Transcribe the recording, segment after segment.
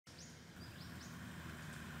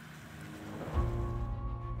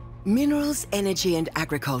Minerals, energy and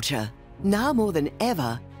agriculture, now more than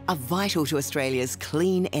ever, are vital to Australia's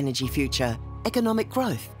clean energy future, economic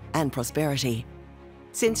growth and prosperity.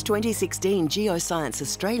 Since 2016, Geoscience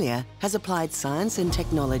Australia has applied science and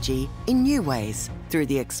technology in new ways through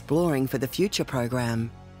the Exploring for the Future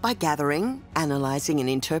program. By gathering, analysing and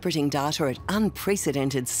interpreting data at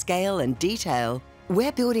unprecedented scale and detail,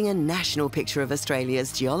 we're building a national picture of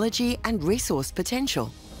Australia's geology and resource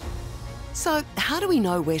potential. So, how do we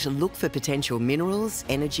know where to look for potential minerals,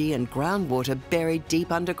 energy and groundwater buried deep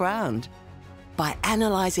underground? By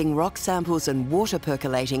analysing rock samples and water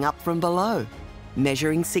percolating up from below,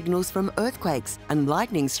 measuring signals from earthquakes and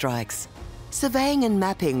lightning strikes, surveying and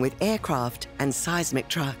mapping with aircraft and seismic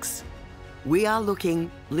trucks. We are looking,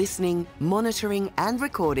 listening, monitoring and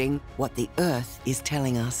recording what the Earth is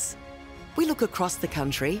telling us. We look across the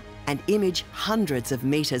country and image hundreds of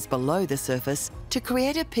metres below the surface to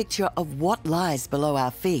create a picture of what lies below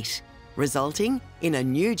our feet, resulting in a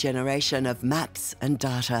new generation of maps and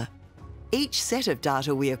data. Each set of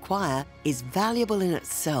data we acquire is valuable in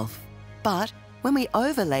itself, but when we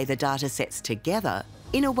overlay the data sets together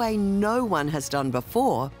in a way no one has done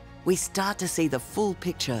before, we start to see the full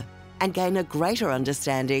picture and gain a greater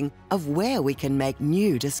understanding of where we can make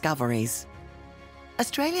new discoveries.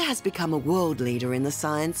 Australia has become a world leader in the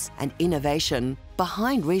science and innovation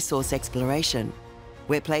behind resource exploration.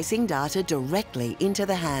 We're placing data directly into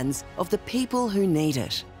the hands of the people who need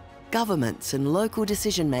it. Governments and local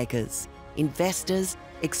decision makers, investors,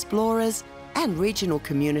 explorers and regional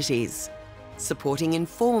communities, supporting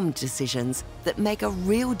informed decisions that make a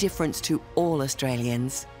real difference to all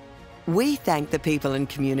Australians. We thank the people and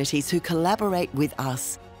communities who collaborate with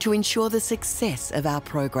us to ensure the success of our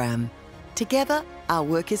program. Together, our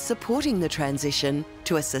work is supporting the transition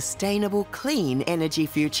to a sustainable, clean energy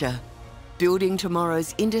future, building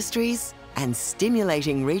tomorrow's industries and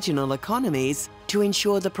stimulating regional economies to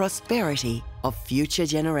ensure the prosperity of future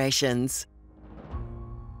generations.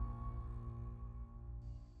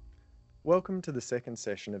 Welcome to the second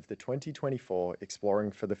session of the 2024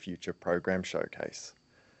 Exploring for the Future program showcase.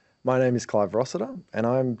 My name is Clive Rossiter and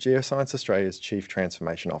I'm Geoscience Australia's Chief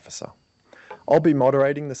Transformation Officer. I'll be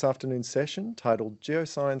moderating this afternoon's session titled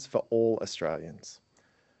Geoscience for All Australians.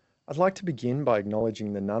 I'd like to begin by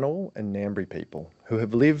acknowledging the Ngunnawal and Ngambri people who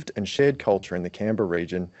have lived and shared culture in the Canberra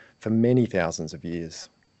region for many thousands of years.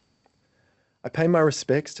 I pay my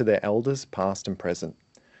respects to their elders past and present,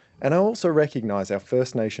 and I also recognise our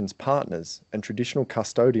First Nations partners and traditional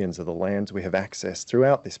custodians of the lands we have accessed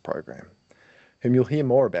throughout this program, whom you'll hear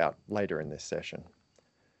more about later in this session.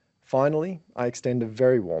 Finally, I extend a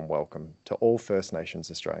very warm welcome to all First Nations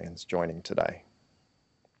Australians joining today.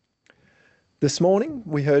 This morning,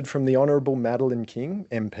 we heard from the Honourable Madeleine King,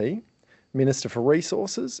 MP, Minister for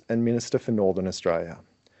Resources and Minister for Northern Australia.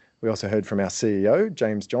 We also heard from our CEO,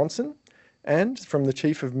 James Johnson, and from the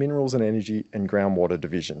Chief of Minerals and Energy and Groundwater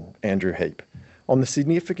Division, Andrew Heap, on the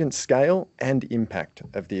significant scale and impact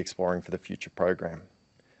of the Exploring for the Future program.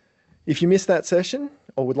 If you missed that session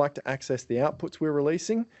or would like to access the outputs we're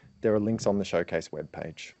releasing, there are links on the Showcase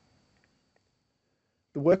webpage.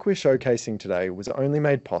 The work we're showcasing today was only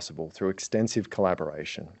made possible through extensive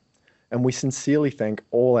collaboration, and we sincerely thank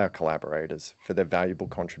all our collaborators for their valuable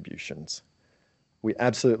contributions. We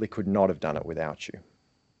absolutely could not have done it without you.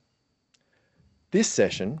 This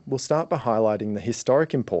session will start by highlighting the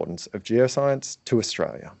historic importance of geoscience to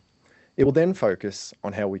Australia. It will then focus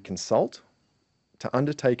on how we consult to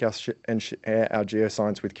undertake and share our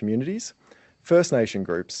geoscience with communities, First Nation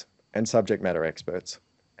groups, and subject matter experts,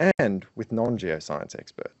 and with non-geoscience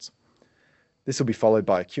experts. This will be followed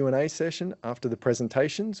by a Q&A session after the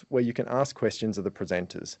presentations where you can ask questions of the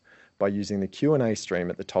presenters by using the Q&A stream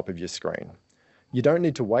at the top of your screen. You don't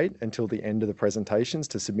need to wait until the end of the presentations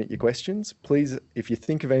to submit your questions. Please, if you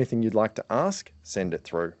think of anything you'd like to ask, send it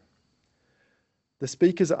through. The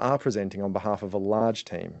speakers are presenting on behalf of a large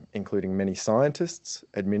team, including many scientists,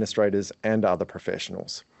 administrators, and other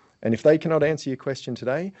professionals. And if they cannot answer your question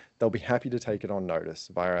today, they'll be happy to take it on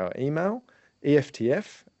notice via our email,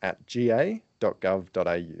 eftf@ga.gov.au.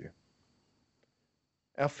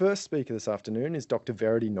 Our first speaker this afternoon is Dr.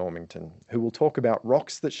 Verity Normington, who will talk about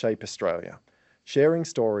rocks that shape Australia, sharing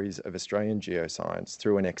stories of Australian geoscience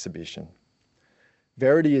through an exhibition.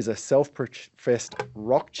 Verity is a self-professed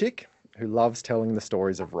rock chick who loves telling the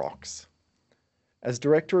stories of rocks. As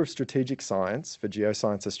Director of Strategic Science for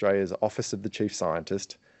Geoscience Australia's Office of the Chief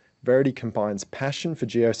Scientist, Verity combines passion for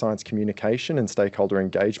geoscience communication and stakeholder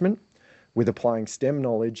engagement with applying STEM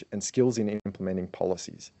knowledge and skills in implementing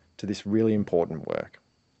policies to this really important work.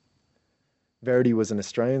 Verity was an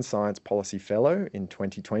Australian Science Policy Fellow in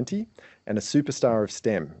 2020 and a Superstar of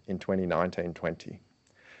STEM in 2019-20.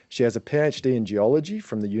 She has a PhD in Geology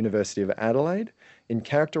from the University of Adelaide in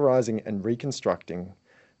characterising and reconstructing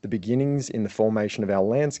the beginnings in the formation of our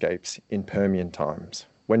landscapes in Permian times,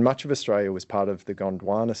 when much of Australia was part of the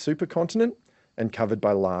Gondwana supercontinent and covered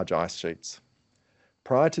by large ice sheets.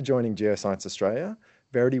 Prior to joining Geoscience Australia,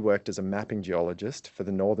 Verity worked as a mapping geologist for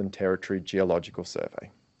the Northern Territory Geological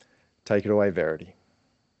Survey. Take it away, Verity.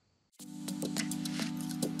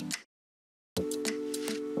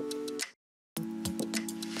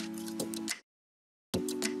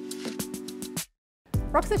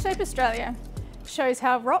 Rocks That Shape Australia shows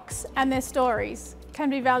how rocks and their stories can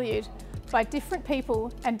be valued by different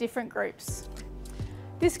people and different groups.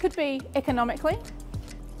 This could be economically,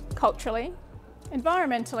 culturally,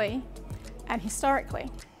 environmentally, and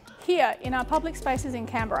historically, here in our public spaces in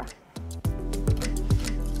Canberra.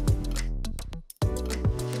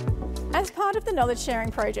 As part of the knowledge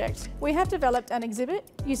sharing project, we have developed an exhibit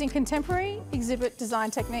using contemporary exhibit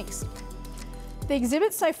design techniques. The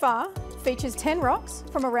exhibit so far features 10 rocks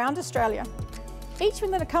from around Australia, each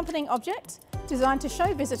with an accompanying object designed to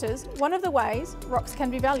show visitors one of the ways rocks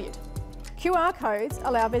can be valued. QR codes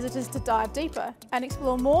allow visitors to dive deeper and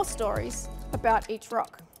explore more stories about each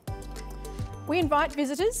rock. We invite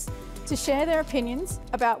visitors to share their opinions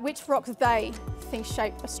about which rocks they think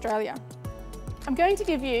shape Australia. I'm going to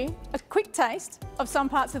give you a quick taste of some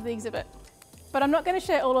parts of the exhibit, but I'm not going to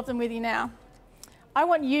share all of them with you now. I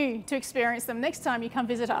want you to experience them next time you come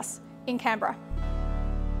visit us in Canberra.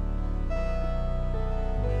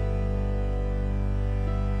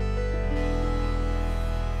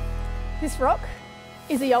 This rock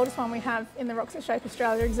is the oldest one we have in the Rocks That Shape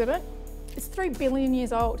Australia exhibit. It's 3 billion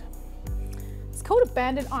years old. It's called a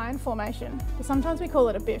banded iron formation, but sometimes we call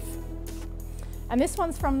it a BIF. And this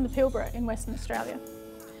one's from the Pilbara in Western Australia.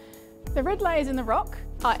 The red layers in the rock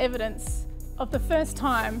are evidence of the first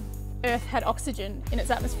time Earth had oxygen in its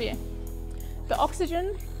atmosphere. The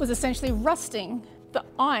oxygen was essentially rusting the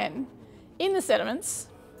iron in the sediments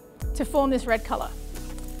to form this red colour,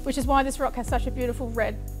 which is why this rock has such a beautiful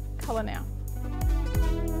red colour now.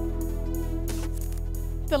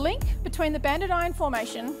 The link between the banded iron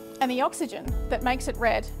formation and the oxygen that makes it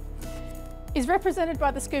red is represented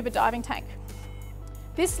by the scuba diving tank.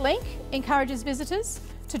 This link encourages visitors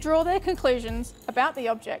to draw their conclusions about the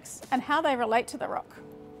objects and how they relate to the rock.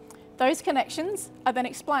 Those connections are then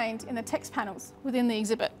explained in the text panels within the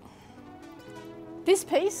exhibit. This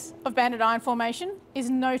piece of banded iron formation is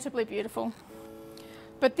notably beautiful,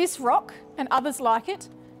 but this rock and others like it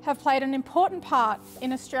have played an important part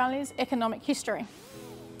in Australia's economic history.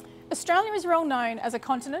 Australia is well known as a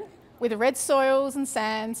continent with red soils and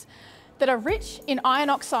sands that are rich in iron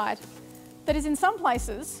oxide that is in some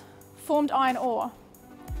places formed iron ore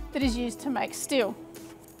that is used to make steel.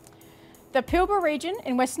 The Pilbara region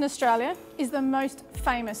in Western Australia is the most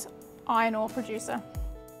famous iron ore producer.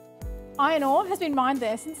 Iron ore has been mined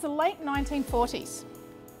there since the late 1940s.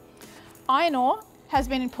 Iron ore has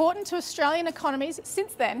been important to Australian economies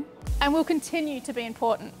since then and will continue to be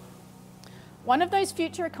important. One of those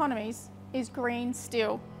future economies is green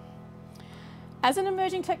steel. As an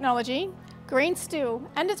emerging technology, green steel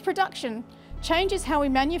and its production changes how we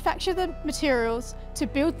manufacture the materials to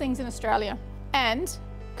build things in Australia and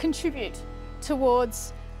contribute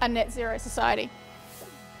towards a net zero society.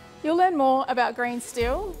 You'll learn more about green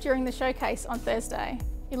steel during the showcase on Thursday.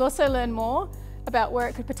 You'll also learn more about where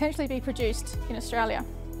it could potentially be produced in Australia.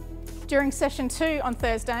 During session 2 on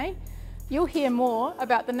Thursday, you'll hear more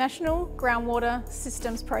about the National Groundwater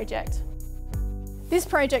Systems Project. This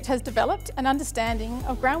project has developed an understanding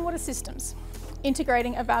of groundwater systems,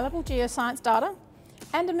 integrating available geoscience data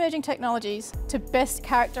and emerging technologies to best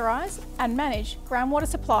characterise and manage groundwater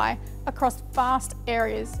supply across vast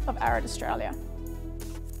areas of arid Australia.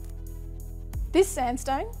 This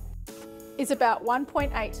sandstone is about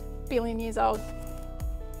 1.8 billion years old.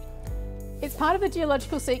 It's part of the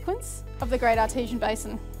geological sequence of the Great Artesian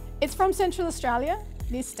Basin. It's from Central Australia,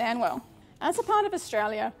 near Stanwell. As a part of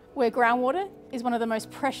Australia, where groundwater is one of the most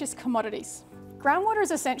precious commodities. Groundwater is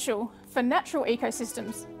essential for natural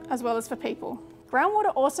ecosystems as well as for people.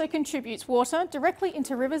 Groundwater also contributes water directly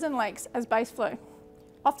into rivers and lakes as base flow,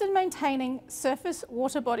 often maintaining surface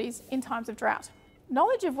water bodies in times of drought.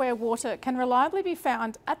 Knowledge of where water can reliably be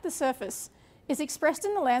found at the surface is expressed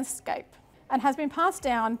in the landscape and has been passed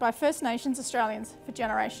down by First Nations Australians for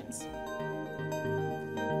generations.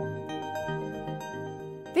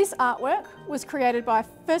 This artwork was created by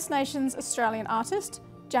First Nations Australian artist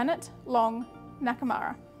Janet Long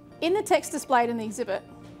Nakamara. In the text displayed in the exhibit,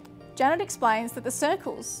 Janet explains that the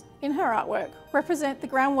circles in her artwork represent the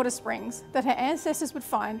groundwater springs that her ancestors would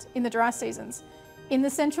find in the dry seasons in the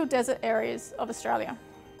central desert areas of Australia.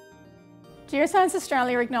 Geoscience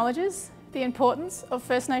Australia acknowledges the importance of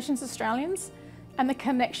First Nations Australians and the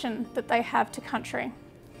connection that they have to country.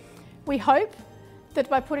 We hope that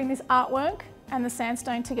by putting this artwork and the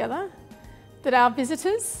sandstone together, that our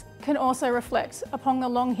visitors can also reflect upon the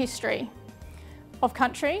long history of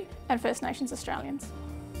country and First Nations Australians.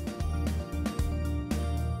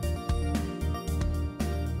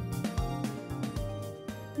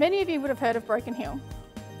 Many of you would have heard of Broken Hill,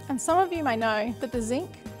 and some of you may know that the zinc,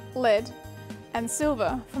 lead and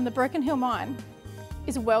silver from the Broken Hill mine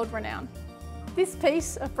is world renowned. This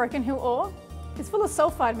piece of Broken Hill ore is full of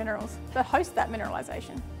sulphide minerals that host that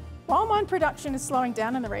mineralisation. While mine production is slowing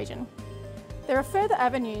down in the region, there are further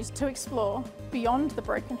avenues to explore beyond the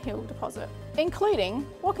Broken Hill deposit, including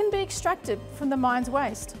what can be extracted from the mine's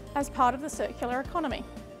waste as part of the circular economy.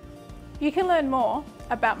 You can learn more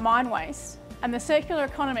about mine waste and the circular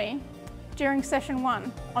economy during session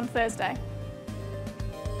 1 on Thursday.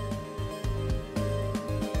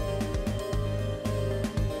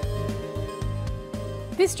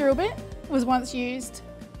 This drill bit was once used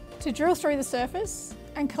to drill through the surface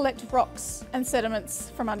and collect rocks and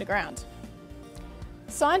sediments from underground.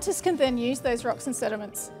 Scientists can then use those rocks and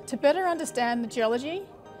sediments to better understand the geology,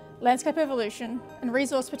 landscape evolution and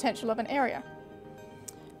resource potential of an area.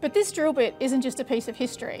 But this drill bit isn't just a piece of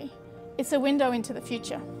history, it's a window into the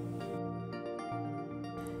future.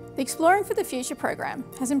 The Exploring for the Future program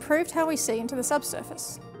has improved how we see into the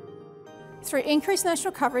subsurface. Through increased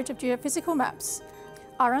national coverage of geophysical maps,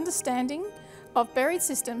 our understanding of buried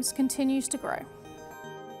systems continues to grow.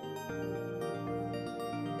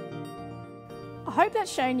 I hope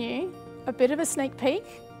that's shown you a bit of a sneak peek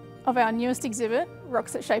of our newest exhibit,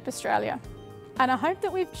 Rocks That Shape Australia. And I hope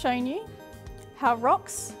that we've shown you how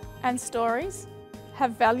rocks and stories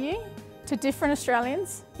have value to different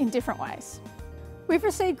Australians in different ways. We've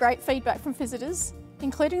received great feedback from visitors,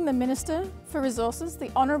 including the Minister for Resources, the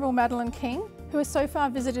Honourable Madeleine King, who has so far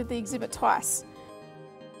visited the exhibit twice.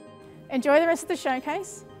 Enjoy the rest of the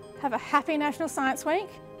showcase, have a happy National Science Week,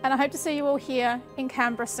 and I hope to see you all here in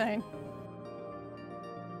Canberra soon.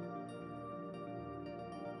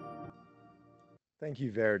 Thank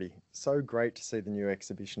you, Verity. So great to see the new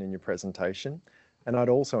exhibition in your presentation. And I'd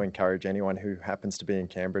also encourage anyone who happens to be in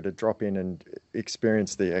Canberra to drop in and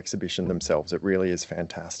experience the exhibition themselves. It really is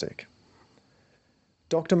fantastic.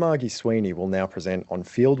 Dr. Margie Sweeney will now present on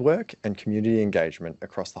fieldwork and community engagement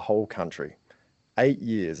across the whole country. 8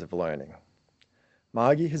 years of learning.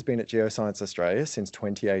 Margie has been at Geoscience Australia since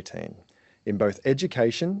 2018 in both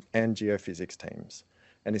education and geophysics teams,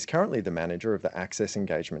 and is currently the manager of the Access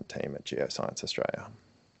Engagement team at Geoscience Australia.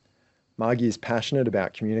 Margie is passionate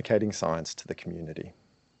about communicating science to the community.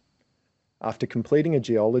 After completing a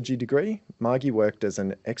geology degree, Margie worked as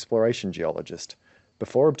an exploration geologist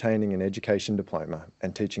before obtaining an education diploma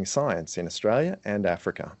and teaching science in Australia and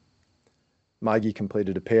Africa. Margie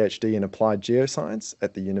completed a PhD in applied geoscience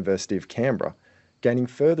at the University of Canberra, gaining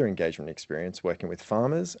further engagement experience working with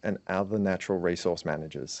farmers and other natural resource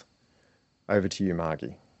managers. Over to you,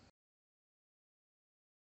 Margie.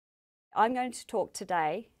 I'm going to talk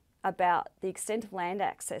today about the extent of land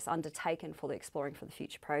access undertaken for the Exploring for the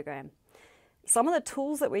Future program. Some of the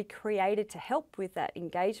tools that we created to help with that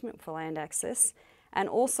engagement for land access, and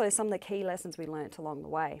also some of the key lessons we learnt along the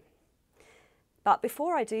way. But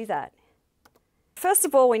before I do that, first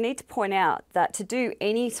of all, we need to point out that to do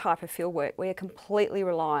any type of fieldwork, we are completely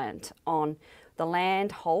reliant on the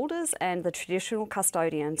land holders and the traditional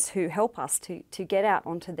custodians who help us to get out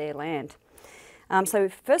onto their land. So we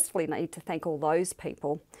firstly need to thank all those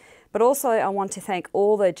people, but also I want to thank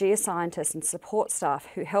all the geoscientists and support staff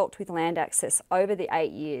who helped with land access over the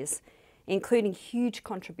 8 years, including huge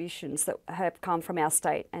contributions that have come from our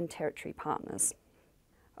state and territory partners.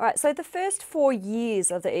 All right, so the first 4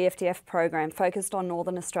 years of the EFTF program focused on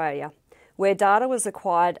Northern Australia, where data was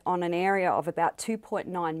acquired on an area of about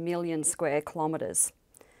 2.9 million square kilometres.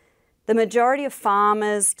 The majority of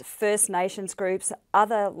farmers, First Nations groups,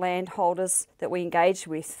 other landholders that we engaged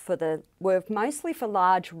with were mostly for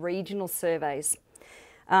large regional surveys,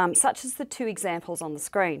 such as the two examples on the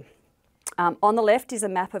screen. On the left is a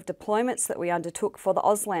map of deployments that we undertook for the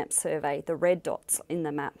AusLAMP survey, the red dots in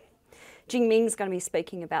the map. Jing Ming's going to be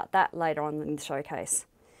speaking about that later on in the showcase.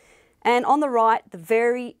 And on the right, the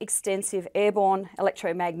very extensive airborne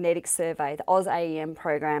electromagnetic survey, the AusAEM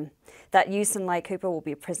program, that Houston Leigh Cooper will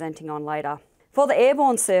be presenting on later. For the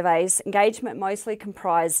airborne surveys, engagement mostly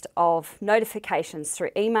comprised of notifications through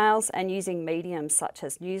emails and using mediums such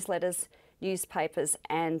as newsletters, newspapers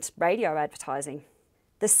and radio advertising.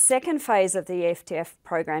 The second phase of the EFTF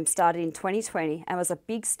program started in 2020 and was a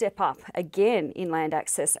big step up again in land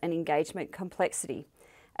access and engagement complexity,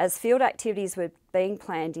 as field activities were being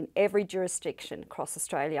planned in every jurisdiction across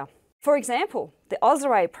Australia. For example, the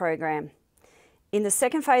AusArray program. In the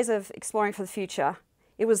second phase of Exploring for the Future,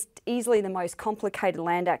 it was easily the most complicated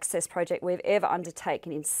land access project we've ever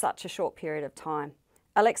undertaken in such a short period of time.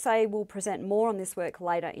 Alexei will present more on this work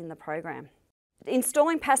later in the program.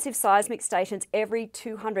 Installing passive seismic stations every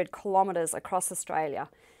 200 kilometres across Australia,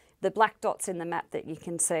 the black dots in the map that you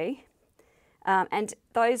can see, and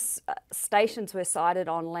those stations were sited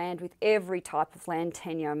on land with every type of land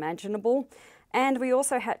tenure imaginable, and we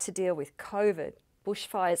also had to deal with COVID,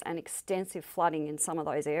 bushfires and extensive flooding in some of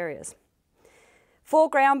those areas. For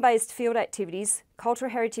ground-based field activities,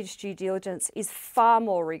 cultural heritage due diligence is far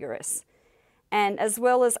more rigorous, and as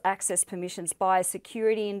well as access permissions,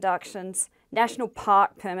 biosecurity inductions, national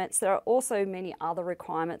park permits, there are also many other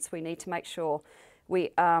requirements we need to make sure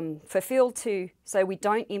we fulfill so we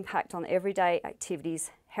don't impact on everyday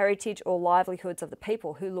activities, heritage or livelihoods of the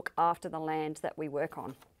people who look after the land that we work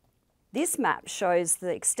on. This map shows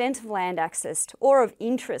the extent of land access or of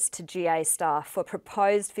interest to GA staff for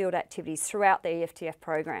proposed field activities throughout the EFTF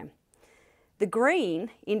program. The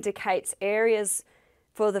green indicates areas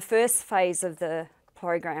for the first phase of the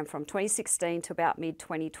program from 2016 to about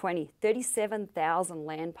mid-2020, 37,000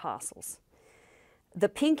 land parcels. The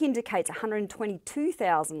pink indicates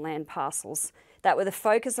 122,000 land parcels that were the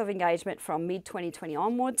focus of engagement from mid-2020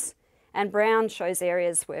 onwards, and brown shows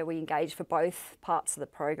areas where we engage for both parts of the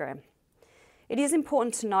program. It is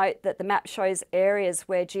important to note that the map shows areas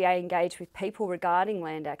where GA engaged with people regarding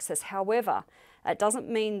land access. However, it doesn't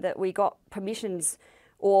mean that we got permissions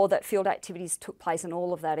or that field activities took place in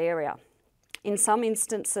all of that area. In some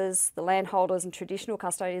instances, the landholders and traditional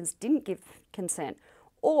custodians didn't give consent,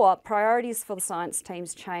 or priorities for the science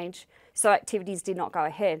teams changed, so activities did not go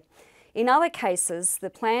ahead. In other cases,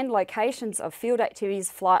 the planned locations of field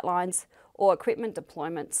activities, flight lines, or equipment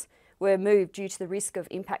deployments were moved due to the risk of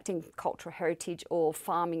impacting cultural heritage or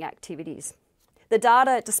farming activities. The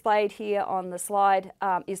data displayed here on the slide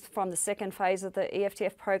is from the second phase of the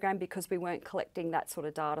EFTF program because we weren't collecting that sort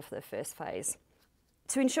of data for the first phase.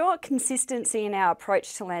 To ensure consistency in our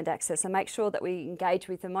approach to land access and make sure that we engage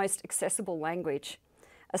with the most accessible language,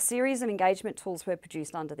 a series of engagement tools were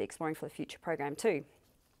produced under the Exploring for the Future program too.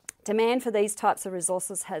 Demand for these types of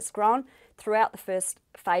resources has grown throughout the first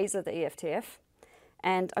phase of the EFTF,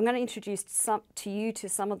 and I'm going to introduce you to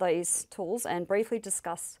some of these tools and briefly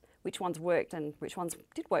discuss which ones worked and which ones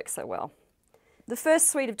did work so well. The first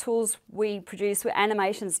suite of tools we produced were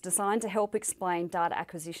animations designed to help explain data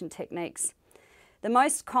acquisition techniques. The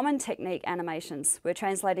most common technique animations were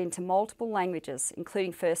translated into multiple languages,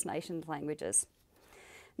 including First Nations languages.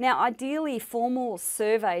 Now, ideally, formal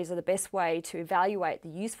surveys are the best way to evaluate the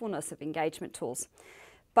usefulness of engagement tools,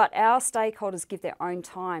 but our stakeholders give their own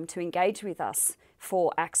time to engage with us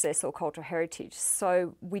for access or cultural heritage,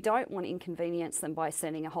 so we don't want to inconvenience them by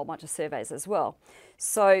sending a whole bunch of surveys as well.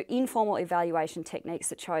 So informal evaluation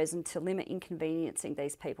techniques are chosen to limit inconveniencing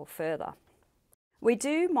these people further. We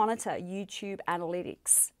do monitor YouTube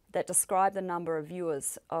analytics that describe the number of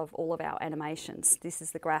viewers of all of our animations. This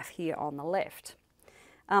is the graph here on the left.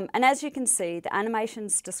 And as you can see, the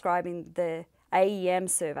animations describing the AEM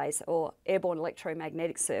surveys, or airborne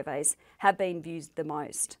electromagnetic surveys, have been viewed the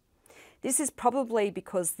most. This is probably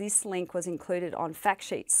because this link was included on fact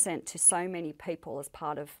sheets sent to so many people as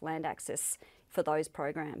part of land access for those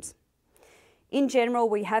programs. In general,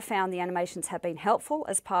 we have found the animations have been helpful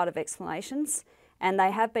as part of explanations, and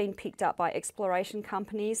they have been picked up by exploration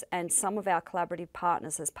companies and some of our collaborative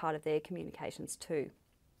partners as part of their communications too.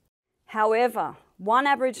 However, one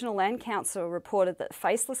Aboriginal Land Council reported that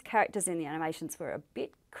faceless characters in the animations were a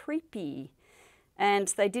bit creepy, and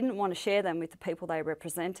they didn't want to share them with the people they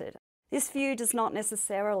represented. This view does not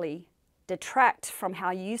necessarily detract from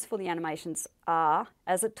how useful the animations are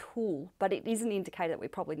as a tool, but it is an indicator that we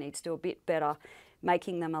probably need to do a bit better,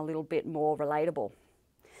 making them a little bit more relatable.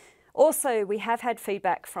 Also, we have had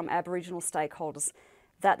feedback from Aboriginal stakeholders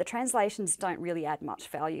that the translations don't really add much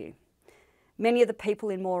value. Many of the people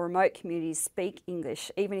in more remote communities speak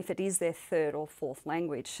English, even if it is their third or fourth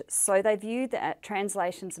language. So they view the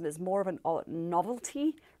translations as more of a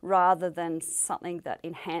novelty rather than something that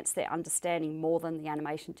enhanced their understanding more than the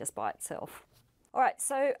animation just by itself. All right,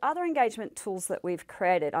 so other engagement tools that we've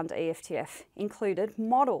created under EFTF included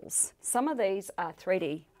models. Some of these are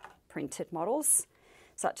 3D printed models,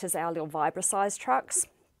 such as our little Vibra-sized trucks,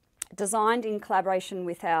 designed in collaboration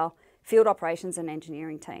with our field operations and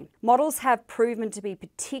engineering team. Models have proven to be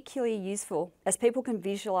particularly useful as people can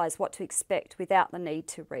visualise what to expect without the need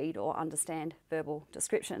to read or understand verbal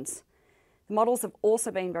descriptions. The models have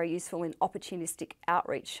also been very useful in opportunistic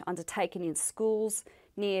outreach undertaken in schools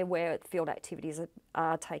near where field activities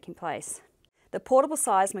are taking place. The portable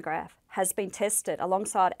seismograph has been tested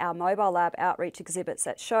alongside our mobile lab outreach exhibits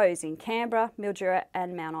at shows in Canberra, Mildura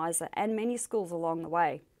and Mount Isa and many schools along the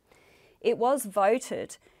way. It was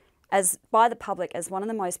voted by the public as one of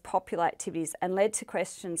the most popular activities and led to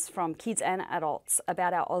questions from kids and adults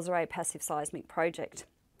about our AusArray passive seismic project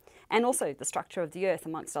and also the structure of the earth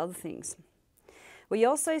amongst other things. We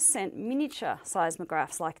also sent miniature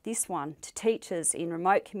seismographs like this one to teachers in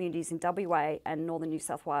remote communities in WA and northern New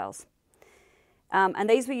South Wales. And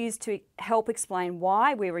these were used to help explain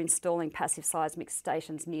why we were installing passive seismic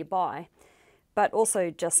stations nearby, but also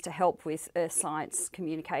just to help with earth science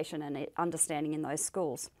communication and understanding in those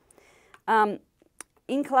schools.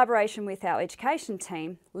 In collaboration with our education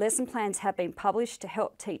team, lesson plans have been published to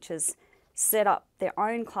help teachers set up their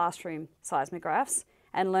own classroom seismographs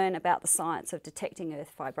and learn about the science of detecting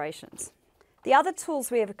earth vibrations. The other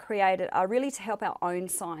tools we have created are really to help our own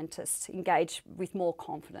scientists engage with more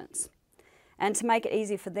confidence and to make it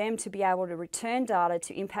easier for them to be able to return data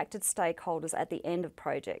to impacted stakeholders at the end of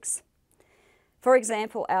projects. For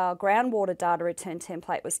example, our groundwater data return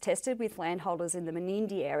template was tested with landholders in the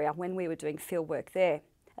Menindee area when we were doing fieldwork there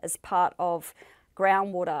as part of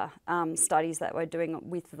groundwater studies that we're doing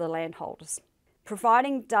with the landholders.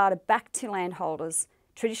 Providing data back to landholders,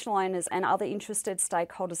 traditional owners and other interested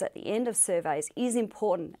stakeholders at the end of surveys is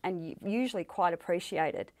important and usually quite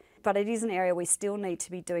appreciated, but it is an area we still need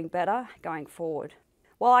to be doing better going forward.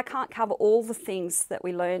 While I can't cover all the things that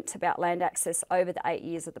we learnt about land access over the 8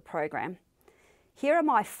 years of the program, here are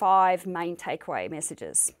my 5 main takeaway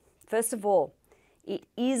messages. First of all, it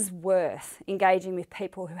is worth engaging with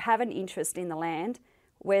people who have an interest in the land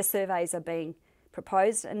where surveys are being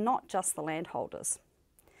proposed and not just the landholders.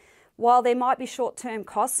 While there might be short-term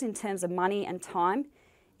costs in terms of money and time,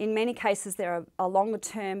 in many cases there are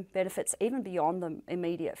longer-term benefits even beyond the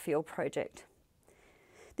immediate field project.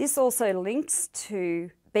 This also links to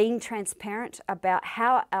being transparent about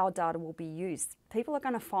how our data will be used. People are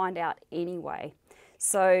going to find out anyway,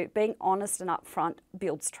 so being honest and upfront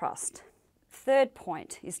builds trust. Third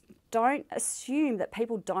point is don't assume that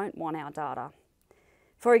people don't want our data.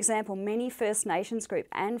 For example, many First Nations groups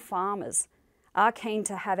and farmers are keen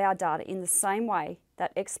to have our data in the same way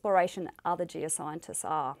that exploration and other geoscientists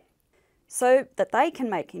are, so that they can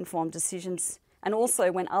make informed decisions and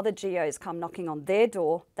also when other geos come knocking on their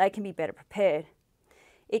door, they can be better prepared.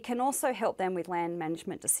 It can also help them with land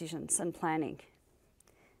management decisions and planning.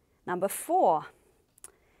 Number 4,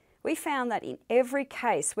 we found that in every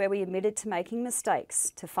case where we admitted to making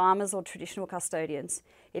mistakes to farmers or traditional custodians,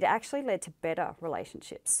 it actually led to better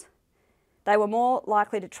relationships. They were more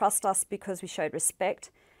likely to trust us because we showed respect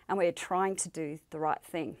and we were trying to do the right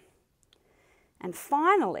thing. And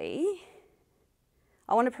finally,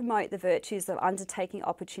 I want to promote the virtues of undertaking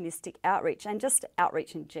opportunistic outreach and just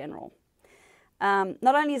outreach in general.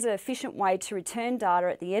 Not only is it an efficient way to return data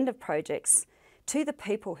at the end of projects to the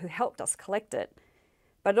people who helped us collect it,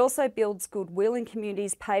 but it also builds goodwill in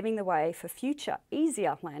communities, paving the way for future,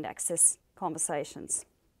 easier land access conversations.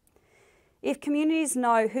 If communities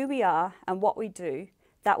know who we are and what we do,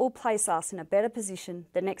 that will place us in a better position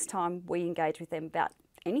the next time we engage with them about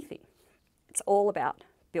anything. It's all about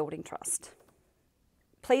building trust.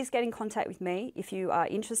 Please get in contact with me if you are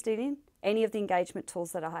interested in any of the engagement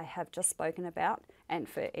tools that I have just spoken about and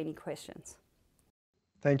for any questions.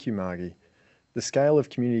 Thank you, Margie. The scale of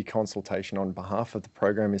community consultation on behalf of the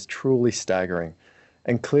program is truly staggering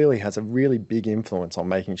and clearly has a really big influence on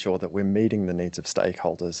making sure that we're meeting the needs of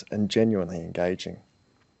stakeholders and genuinely engaging.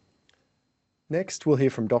 Next, we'll hear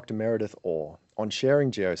from Dr. Meredith Orr on sharing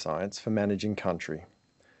geoscience for managing country.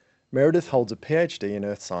 Meredith holds a PhD in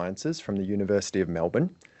Earth Sciences from the University of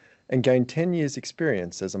Melbourne and gained 10 years'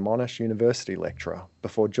 experience as a Monash University lecturer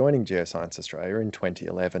before joining Geoscience Australia in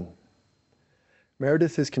 2011.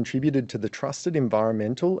 Meredith has contributed to the Trusted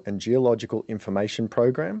Environmental and Geological Information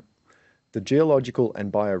Program, the Geological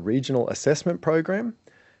and Bioregional Assessment Program,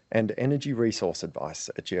 and Energy Resource Advice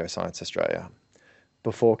at Geoscience Australia,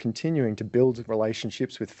 before continuing to build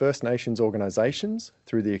relationships with First Nations organisations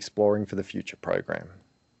through the Exploring for the Future program.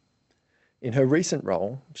 In her recent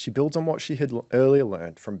role, she builds on what she had earlier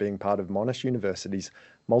learned from being part of Monash University's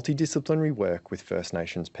multidisciplinary work with First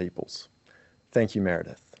Nations peoples. Thank you,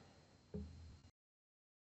 Meredith.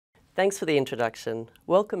 Thanks for the introduction.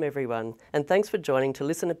 Welcome everyone, and thanks for joining to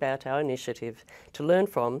listen about our initiative to learn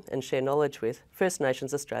from and share knowledge with First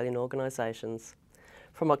Nations Australian organisations.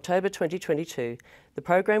 From October 2022, the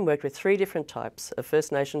program worked with 3 different types of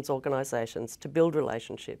First Nations organisations to build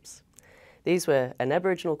relationships. These were an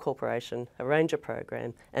Aboriginal corporation, a ranger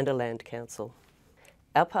program and a land council.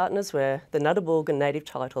 Our partners were the Nuttawulga Native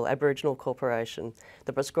Title Aboriginal Corporation,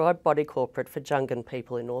 the prescribed body corporate for Jungan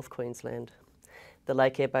people in North Queensland. The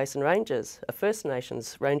Lake Eyre Basin Rangers, a First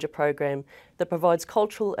Nations ranger program that provides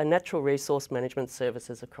cultural and natural resource management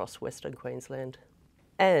services across Western Queensland.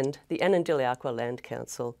 And the Anandiliaqua Land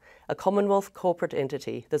Council, a Commonwealth corporate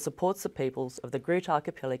entity that supports the peoples of the Groot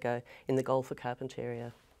Archipelago in the Gulf of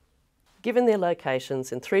Carpentaria. Given their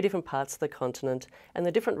locations in 3 different parts of the continent and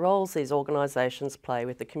the different roles these organisations play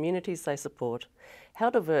with the communities they support,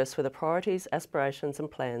 how diverse were the priorities, aspirations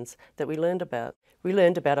and plans that we learned about? We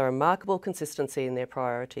learned about a remarkable consistency in their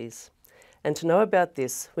priorities. And to know about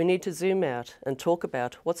this, we need to zoom out and talk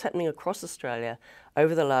about what's happening across Australia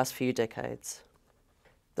over the last few decades.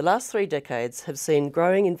 The last 3 decades have seen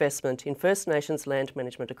growing investment in First Nations land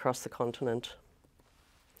management across the continent.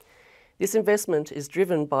 This investment is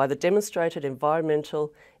driven by the demonstrated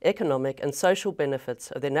environmental, economic and social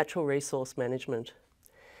benefits of their natural resource management.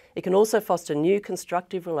 It can also foster new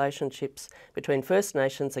constructive relationships between First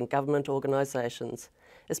Nations and government organisations,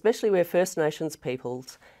 especially where First Nations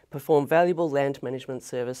peoples perform valuable land management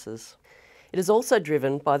services. It is also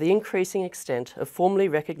driven by the increasing extent of formally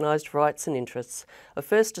recognised rights and interests of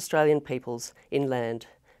First Australian peoples in land,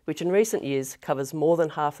 which in recent years covers more than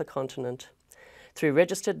half the continent, through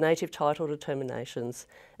registered native title determinations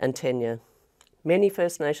and tenure. Many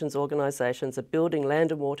First Nations organisations are building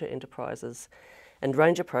land and water enterprises and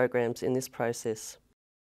ranger programs in this process.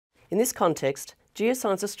 In this context,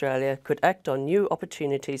 Geoscience Australia could act on new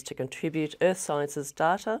opportunities to contribute earth sciences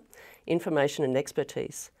data, information and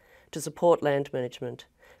expertise to support land management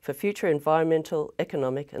for future environmental,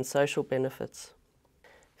 economic and social benefits.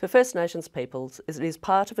 For First Nations peoples, it is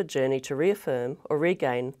part of a journey to reaffirm or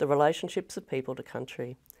regain the relationships of people to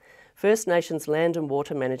country. First Nations land and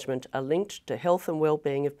water management are linked to health and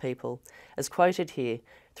well-being of people, as quoted here,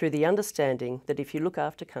 through the understanding that if you look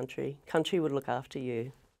after country, country would look after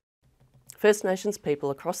you. First Nations people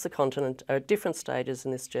across the continent are at different stages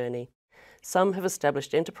in this journey. Some have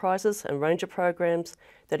established enterprises and ranger programs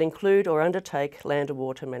that include or undertake land and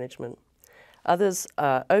water management. Others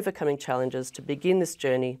are overcoming challenges to begin this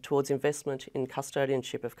journey towards investment in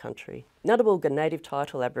custodianship of country. Nuttawulga Native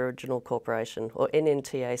Title Aboriginal Corporation, or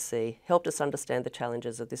NNTAC, helped us understand the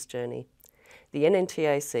challenges of this journey. The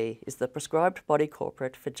NNTAC is the prescribed body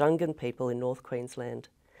corporate for Jungan people in North Queensland.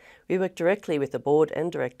 We work directly with the board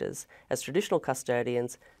and directors as traditional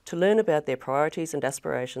custodians to learn about their priorities and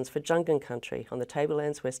aspirations for Jungan country on the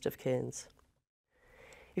tablelands west of Cairns.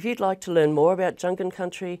 If you'd like to learn more about Jungan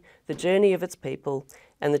country, the journey of its people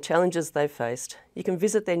and the challenges they've faced, you can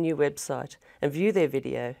visit their new website and view their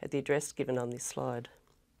video at the address given on this slide.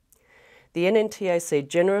 The NNTAC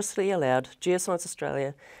generously allowed Geoscience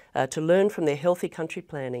Australia to learn from their Healthy Country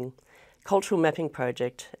Planning, Cultural Mapping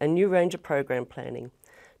Project and New Ranger Program Planning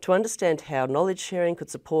to understand how knowledge sharing could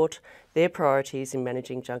support their priorities in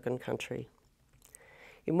managing Jungan country.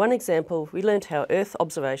 In one example, we learned how Earth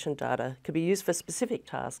observation data could be used for specific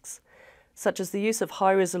tasks, such as the use of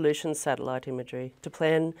high-resolution satellite imagery to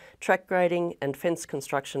plan track grading and fence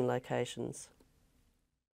construction locations.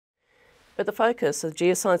 But the focus of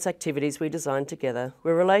geoscience activities we designed together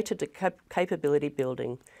were related to capability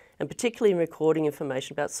building, and particularly in recording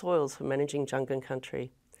information about soils for managing Jungan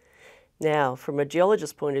country. Now, from a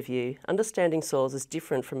geologist's point of view, understanding soils is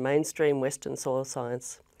different from mainstream Western soil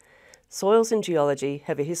science. Soils in geology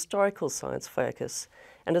have a historical science focus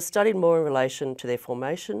and are studied more in relation to their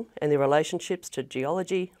formation and their relationships to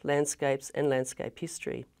geology, landscapes and landscape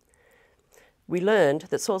history. We learned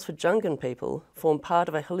that soils for Jungan people form part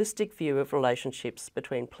of a holistic view of relationships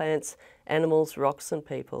between plants, animals, rocks and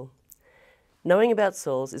people. Knowing about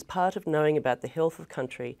soils is part of knowing about the health of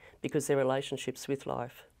country because their relationships with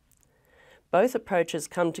life. Both approaches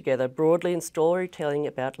come together broadly in storytelling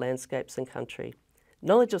about landscapes and country.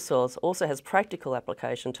 Knowledge of soils also has practical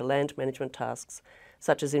application to land management tasks,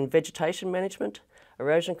 such as in vegetation management,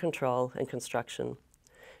 erosion control and construction.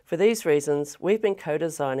 For these reasons, we've been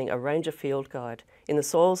co-designing a ranger field guide in the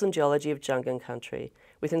soils and geology of Jungan country,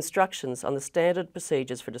 with instructions on the standard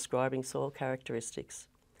procedures for describing soil characteristics.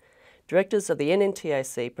 Directors of the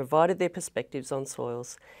NNTAC provided their perspectives on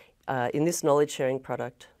soils in this knowledge sharing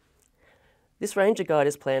product. This Ranger Guide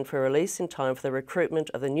is planned for release in time for the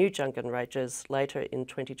recruitment of the new Jungan Rangers later in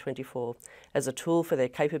 2024 as a tool for their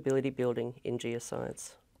capability building in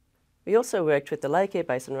geoscience. We also worked with the Lake Eyre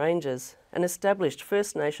Basin Rangers, an established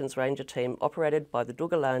First Nations ranger team operated by the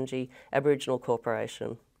Dugalanji Aboriginal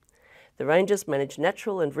Corporation. The Rangers manage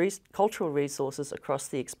natural and cultural resources across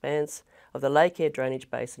the expanse of the Lake Eyre drainage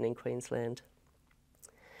basin in Queensland.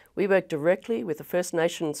 We work directly with the First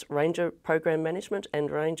Nations Ranger Program Management and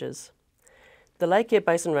Rangers. The Lake Eyre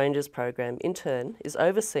Basin Rangers program, in turn, is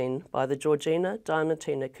overseen by the Georgina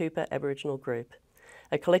Diamantina Cooper Aboriginal Group,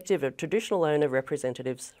 a collective of traditional owner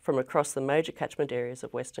representatives from across the major catchment areas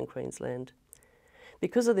of Western Queensland.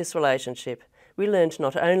 Because of this relationship, we learned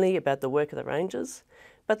not only about the work of the Rangers,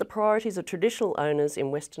 but the priorities of traditional owners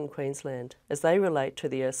in Western Queensland as they relate to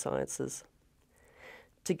the earth sciences.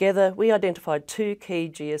 Together, we identified two key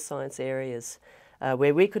geoscience areas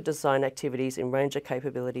where we could design activities in ranger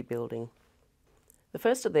capability building. The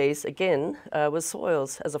first of these, again, was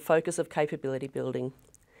soils as a focus of capability building.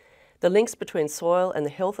 The links between soil and the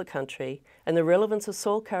health of country and the relevance of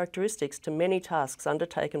soil characteristics to many tasks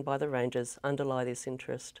undertaken by the Rangers underlie this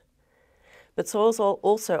interest. But soils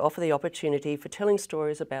also offer the opportunity for telling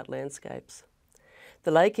stories about landscapes.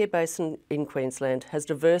 The Lake Eyre Basin in Queensland has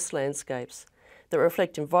diverse landscapes that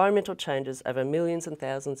reflect environmental changes over millions and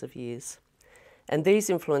thousands of years, and these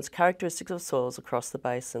influence characteristics of soils across the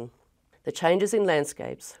basin. The changes in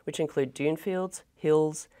landscapes, which include dune fields,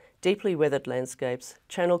 hills, deeply weathered landscapes,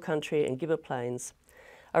 channel country and gibber plains,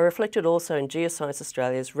 are reflected also in Geoscience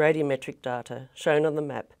Australia's radiometric data shown on the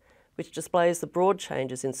map, which displays the broad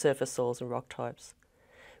changes in surface soils and rock types.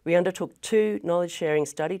 We undertook 2 knowledge-sharing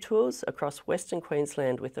study tours across Western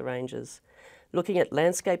Queensland with the Rangers, looking at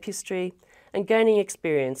landscape history and gaining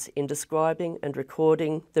experience in describing and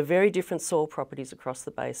recording the very different soil properties across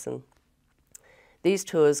the basin. These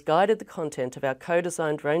tours guided the content of our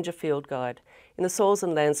co-designed Ranger Field Guide in the soils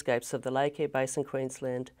and landscapes of the Lake Eyre Basin,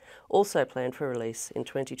 Queensland, also planned for release in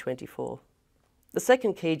 2024. The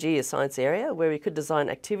second key geoscience area where we could design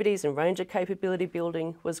activities in ranger capability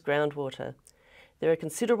building was groundwater. There are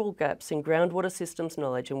considerable gaps in groundwater systems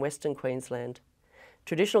knowledge in Western Queensland.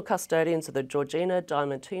 Traditional custodians of the Georgina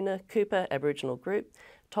Diamantina Cooper Aboriginal Group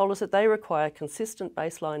told us that they require consistent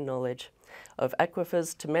baseline knowledge of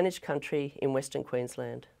aquifers to manage country in Western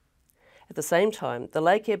Queensland. At the same time, the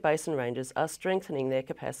Lake Eyre Basin Rangers are strengthening their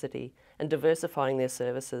capacity and diversifying their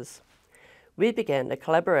services. We began a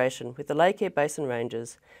collaboration with the Lake Eyre Basin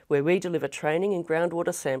Rangers where we deliver training in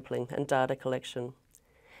groundwater sampling and data collection.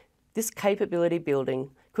 This capability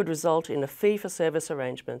building could result in a fee-for-service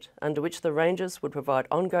arrangement under which the Rangers would provide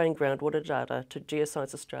ongoing groundwater data to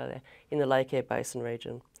Geoscience Australia in the Lake Eyre Basin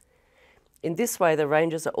region. In this way, the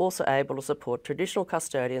Rangers are also able to support traditional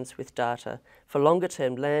custodians with data for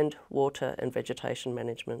longer-term land, water and vegetation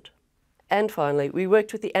management. And finally, we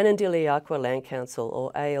worked with the Anandili-Aqua Land Council,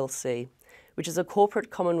 or ALC, which is a corporate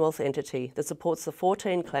Commonwealth entity that supports the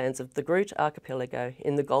 14 clans of the Groot Archipelago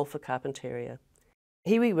in the Gulf of Carpentaria.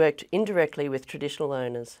 Here we worked indirectly with traditional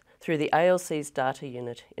owners through the ALC's data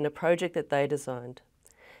unit in a project that they designed.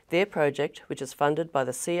 Their project, which is funded by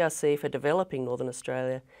the CRC for Developing Northern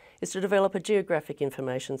Australia, is to develop a geographic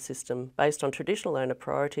information system based on traditional owner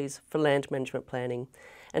priorities for land management planning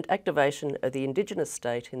and activation of the Indigenous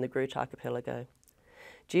state in the Groot Archipelago.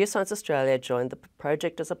 Geoscience Australia joined the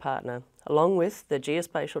project as a partner, along with the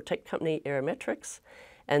geospatial tech company Aerometrics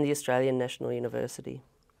and the Australian National University.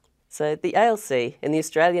 So the ALC and the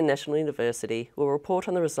Australian National University will report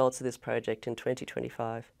on the results of this project in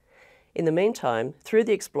 2025. In the meantime, through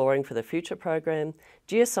the Exploring for the Future program,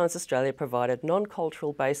 Geoscience Australia provided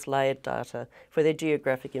non-cultural based layered data for their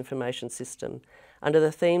geographic information system under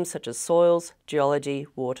the themes such as soils, geology,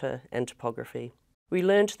 water and topography. We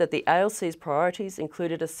learned that the ALC's priorities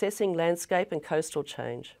included assessing landscape and coastal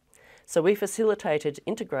change. So we facilitated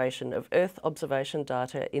integration of Earth observation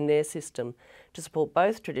data in their system to support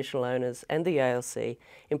both traditional owners and the ALC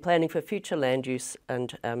in planning for future land use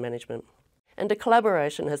and management. And a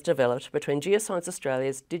collaboration has developed between Geoscience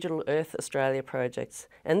Australia's Digital Earth Australia projects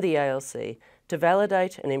and the ALC to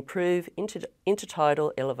validate and improve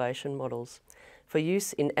intertidal elevation models for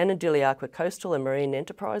use in Anandili-Aqua coastal and marine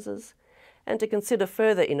enterprises, and to consider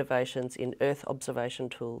further innovations in Earth observation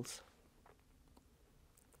tools.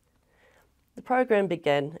 The program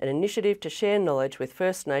began an initiative to share knowledge with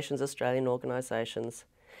First Nations Australian organisations.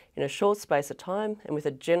 In a short space of time and with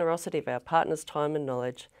the generosity of our partners' time and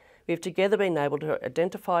knowledge, we have together been able to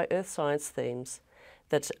identify earth science themes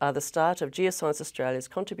that are the start of Geoscience Australia's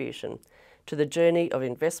contribution to the journey of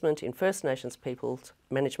investment in First Nations people's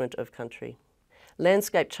management of country.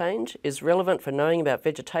 Landscape change is relevant for knowing about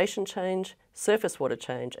vegetation change, surface water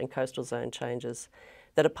change and coastal zone changes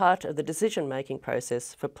that are part of the decision-making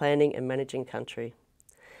process for planning and managing country.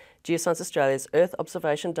 Geoscience Australia's Earth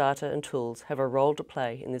observation data and tools have a role to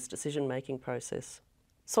play in this decision-making process.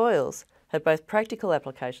 Soils have both practical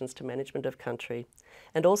applications to management of country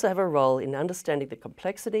and also have a role in understanding the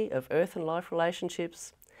complexity of earth and life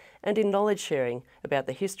relationships and in knowledge sharing about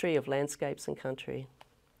the history of landscapes and country.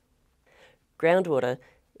 Groundwater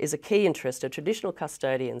is a key interest of traditional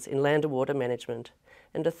custodians in land and water management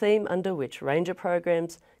and a theme under which ranger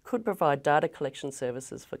programs could provide data collection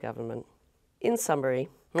services for government. In summary,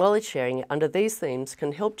 knowledge sharing under these themes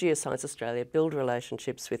can help Geoscience Australia build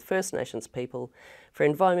relationships with First Nations people for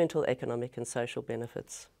environmental, economic and social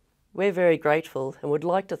benefits. We're very grateful and would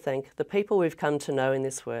like to thank the people we've come to know in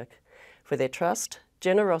this work for their trust,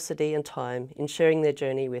 generosity and time in sharing their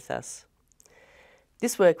journey with us.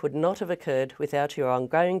 This work would not have occurred without your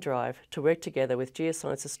ongoing drive to work together with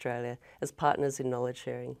Geoscience Australia as partners in knowledge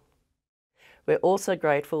sharing. We're also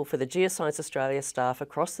grateful for the Geoscience Australia staff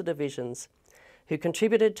across the divisions who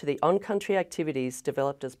contributed to the on-country activities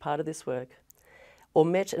developed as part of this work or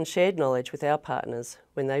met and shared knowledge with our partners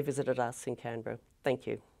when they visited us in Canberra. Thank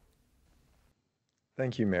you.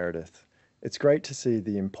 Thank you, Meredith. It's great to see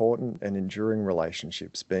the important and enduring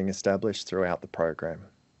relationships being established throughout the program.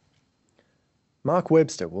 Mark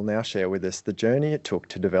Webster will now share with us the journey it took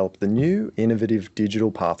to develop the new, innovative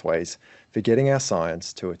digital pathways for getting our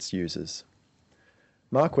science to its users.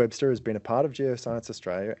 Mark Webster has been a part of Geoscience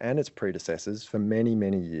Australia and its predecessors for many,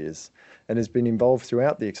 many years and has been involved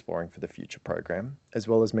throughout the Exploring for the Future program, as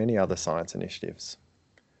well as many other science initiatives.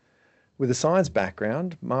 With a science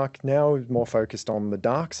background, Mark now is more focused on the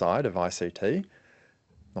dark side of ICT,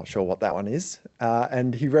 not sure what that one is,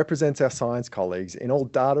 and he represents our science colleagues in all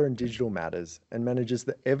data and digital matters and manages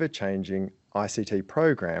the ever-changing ICT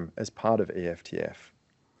program as part of EFTF.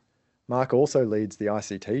 Mark also leads the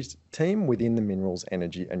ICT team within the Minerals,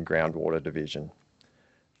 Energy and Groundwater division.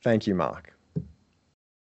 Thank you, Mark.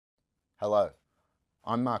 Hello,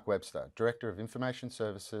 I'm Mark Webster, Director of Information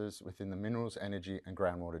Services within the Minerals, Energy and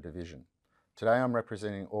Groundwater division. Today I'm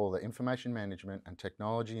representing all the information management and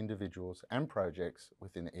technology individuals and projects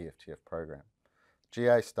within the EFTF program.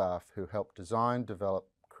 GA staff who help design, develop,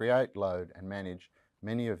 create, load and manage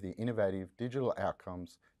many of the innovative digital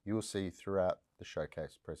outcomes you will see throughout the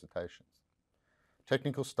showcase presentations.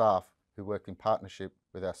 Technical staff who work in partnership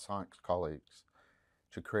with our science colleagues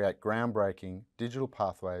to create groundbreaking digital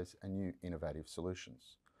pathways and new innovative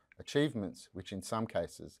solutions. Achievements which in some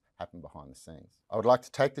cases happen behind the scenes. I would like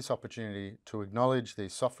to take this opportunity to acknowledge the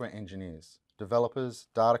software engineers, developers,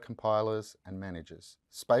 data compilers and managers,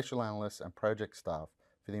 spatial analysts and project staff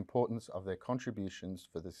for the importance of their contributions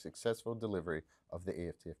for the successful delivery of the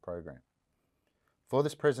EFTF program. For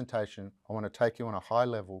this presentation, I want to take you on a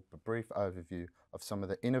high-level but brief overview of some of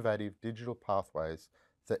the innovative digital pathways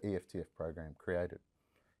the EFTF program created.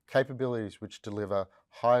 Capabilities which deliver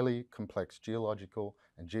highly complex geological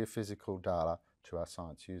and geophysical data to our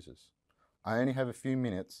science users. I only have a few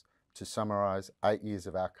minutes to summarise 8 years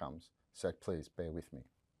of outcomes, so please bear with me.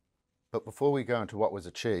 But before we go into what was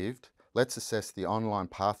achieved, let's assess the online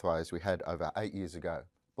pathways we had over 8 years ago,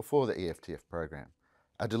 before the EFTF program.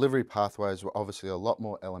 Our delivery pathways were obviously a lot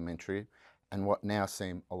more elementary and what now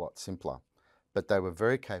seem a lot simpler, but they were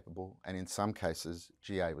very capable and in some cases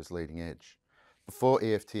GA was leading edge. Before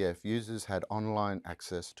EFTF, users had online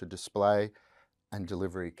access to display and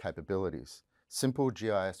delivery capabilities, simple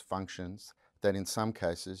GIS functions that in some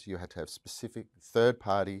cases you had to have specific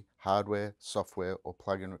third-party hardware, software or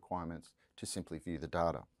plugin requirements to simply view the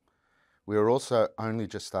data. We were also only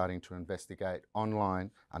just starting to investigate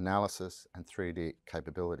online analysis and 3D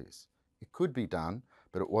capabilities. It could be done,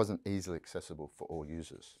 but it wasn't easily accessible for all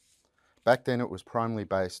users. Back then it was primarily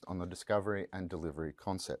based on the discovery and delivery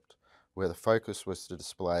concept, where the focus was to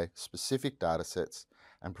display specific data sets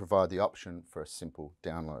and provide the option for a simple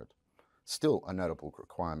download. Still a notable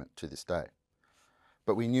requirement to this day.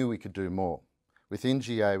 But we knew we could do more. Within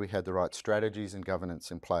GA we had the right strategies and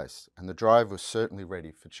governance in place, and the drive was certainly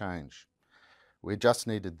ready for change. We just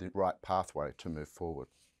needed the right pathway to move forward.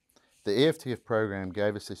 The EFTF program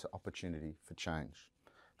gave us this opportunity for change,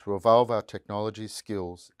 to evolve our technology,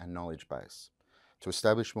 skills and knowledge base, to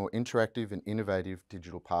establish more interactive and innovative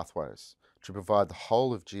digital pathways, to provide the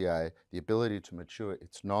whole of GA the ability to mature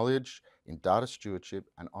its knowledge in data stewardship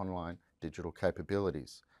and online digital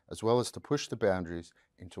capabilities, as well as to push the boundaries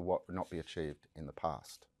into what would not be achieved in the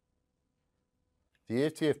past. The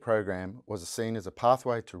EFTF program was seen as a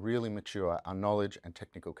pathway to really mature our knowledge and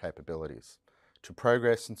technical capabilities, to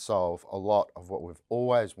progress and solve a lot of what we've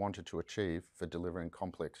always wanted to achieve for delivering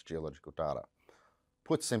complex geological data.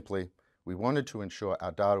 Put simply, we wanted to ensure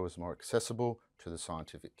our data was more accessible to the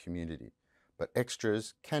scientific community but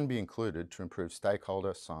extras can be included to improve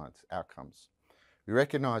stakeholder science outcomes. We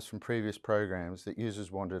recognise from previous programs that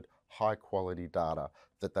users wanted high quality data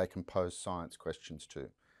that they can pose science questions to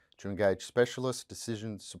engage specialist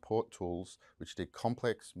decision support tools which did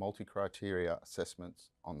complex multi-criteria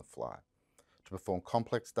assessments on the fly, to perform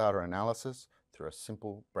complex data analysis through a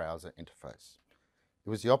simple browser interface.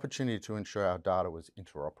 It was the opportunity to ensure our data was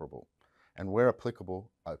interoperable and, where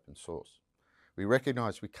applicable, open source. We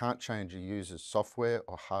recognise we can't change a user's software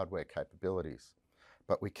or hardware capabilities,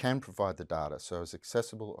 but we can provide the data so it's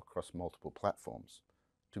accessible across multiple platforms,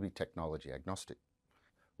 to be technology agnostic.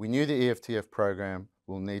 We knew the EFTF program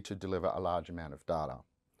will need to deliver a large amount of data,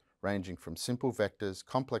 ranging from simple vectors,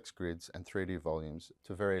 complex grids and 3D volumes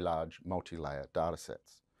to very large multi-layer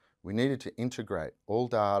datasets. We needed to integrate all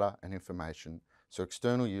data and information so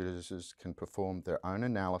external users can perform their own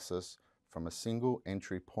analysis from a single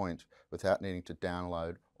entry point without needing to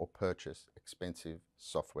download or purchase expensive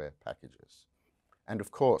software packages. And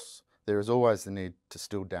of course, there is always the need to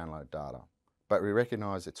still download data, but we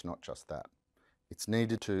recognise it's not just that. It's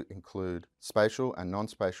needed to include spatial and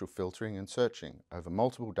non-spatial filtering and searching over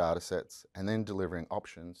multiple datasets and then delivering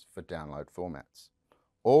options for download formats.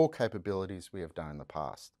 All capabilities we have done in the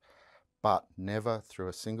past, but never through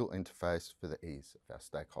a single interface for the ease of our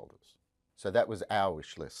stakeholders. So that was our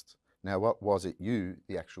wish list. Now, what was it you,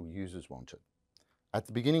 the actual users, wanted? At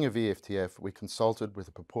the beginning of EFTF, we consulted with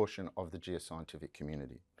a proportion of the geoscientific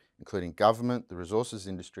community, including government, the resources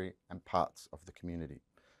industry, and parts of the community,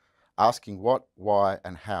 asking what, why,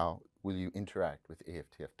 and how will you interact with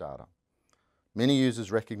EFTF data. Many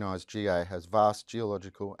users recognise GA has vast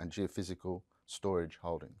geological and geophysical storage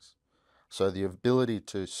holdings, so the ability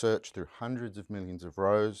to search through hundreds of millions of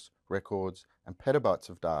rows, records, and petabytes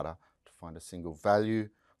of data to find a single value,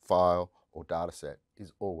 file, or dataset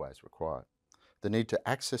is always required. The need to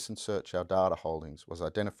access and search our data holdings was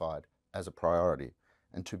identified as a priority,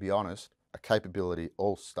 and to be honest, a capability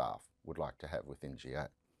all staff would like to have within GA.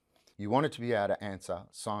 You wanted to be able to answer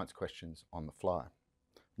science questions on the fly,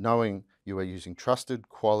 knowing you are using trusted,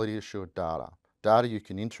 quality-assured data you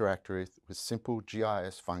can interact with simple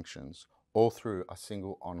GIS functions all through a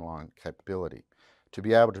single online capability, to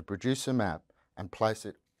be able to produce a map and place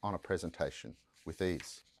it on a presentation with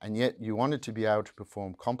ease. And yet you wanted to be able to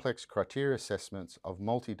perform complex criteria assessments of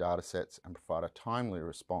multi-data sets and provide a timely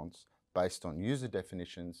response based on user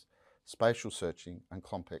definitions, spatial searching, and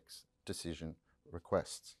complex decision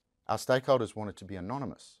requests. Our stakeholders wanted to be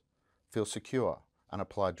anonymous, feel secure, and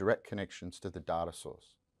apply direct connections to the data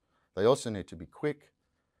source. They also need to be quick,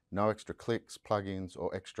 no extra clicks, plugins,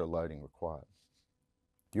 or extra loading required.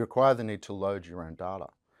 You require the need to load your own data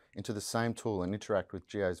into the same tool and interact with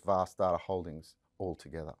GA's vast data holdings all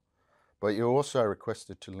together. But you're also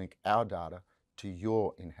requested to link our data to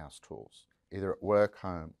your in-house tools, either at work,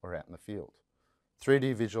 home, or out in the field.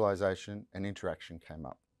 3D visualization and interaction came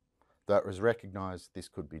up. Though it was recognised this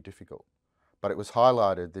could be difficult, but it was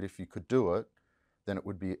highlighted that if you could do it, then it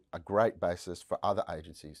would be a great basis for other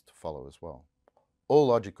agencies to follow as well. All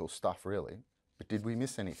logical stuff really, but did we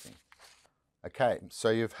miss anything? Okay, so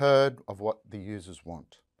you've heard of what the users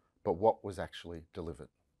want, but what was actually delivered?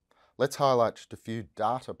 Let's highlight just a few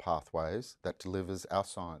data pathways that delivers our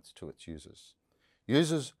science to its users.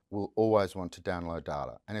 Users will always want to download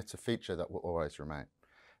data, and it's a feature that will always remain.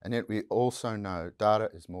 And yet we also know data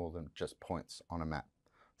is more than just points on a map.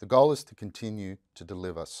 The goal is to continue to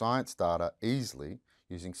deliver science data easily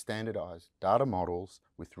using standardized data models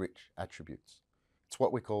with rich attributes. It's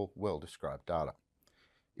what we call well-described data.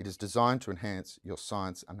 It is designed to enhance your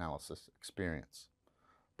science analysis experience.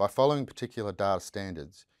 By following particular data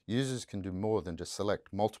standards, users can do more than just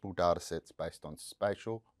select multiple data sets based on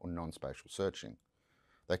spatial or non-spatial searching.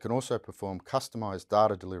 They can also perform customized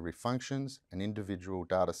data delivery functions and individual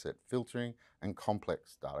dataset filtering and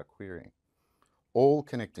complex data querying, all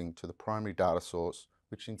connecting to the primary data source,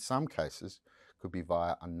 which in some cases could be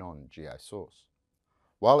via a non-GA source.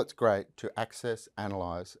 While it's great to access,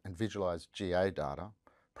 analyse and visualise GA data,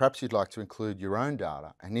 perhaps you'd like to include your own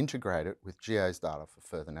data and integrate it with GA's data for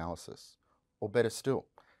further analysis. Or better still,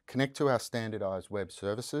 connect to our standardised web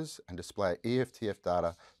services and display EFTF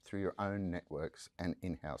data through your own networks and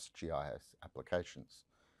in-house GIS applications.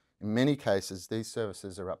 In many cases, these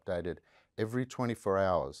services are updated every 24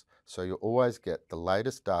 hours, so you'll always get the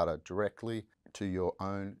latest data directly to your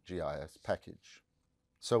own GIS package.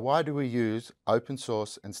 So why do we use open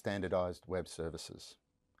source and standardised web services,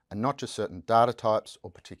 and not just certain data types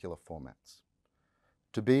or particular formats?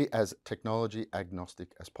 To be as technology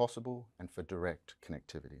agnostic as possible and for direct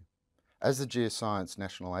connectivity. As the Geoscience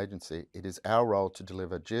National Agency, it is our role to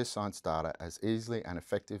deliver geoscience data as easily and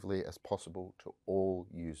effectively as possible to all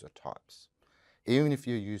user types, even if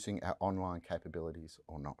you're using our online capabilities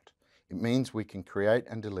or not. It means we can create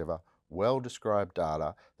and deliver well-described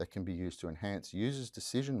data that can be used to enhance users'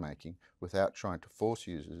 decision-making without trying to force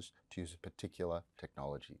users to use a particular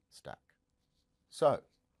technology stack. So,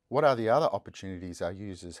 what are the other opportunities our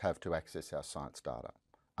users have to access our science data?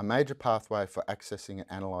 A major pathway for accessing and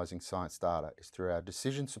analysing science data is through our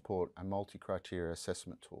decision support and multi-criteria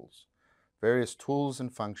assessment tools. Various tools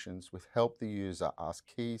and functions which help the user ask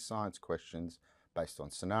key science questions based on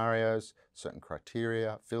scenarios, certain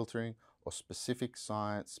criteria, filtering, or specific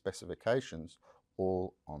science specifications,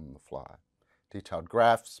 all on the fly. Detailed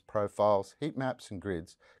graphs, profiles, heat maps, and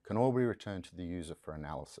grids can all be returned to the user for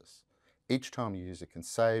analysis. Each time a user can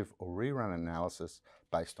save or rerun an analysis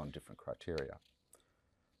based on different criteria.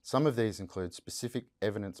 Some of these include specific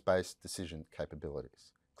evidence-based decision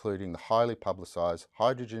capabilities, including the highly publicised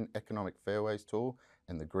Hydrogen Economic Fairways tool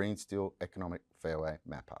and the Green Steel Economic Fairway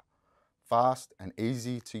Mapper. Fast and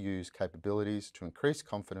easy to use capabilities to increase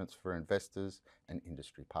confidence for investors and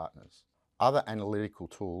industry partners. Other analytical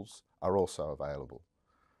tools are also available,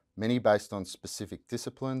 many based on specific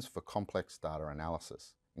disciplines for complex data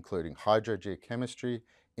analysis, including hydrogeochemistry,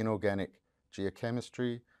 inorganic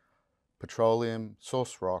geochemistry, petroleum,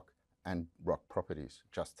 source rock, and rock properties,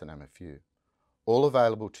 just to name a few. All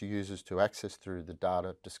available to users to access through the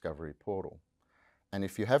Data Discovery portal. And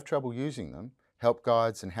if you have trouble using them, help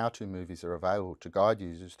guides and how-to movies are available to guide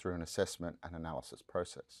users through an assessment and analysis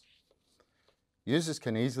process. Users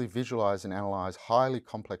can easily visualize and analyze highly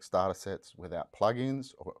complex data sets without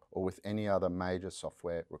plugins or with any other major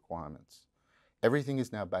software requirements. Everything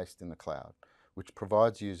is now based in the cloud, which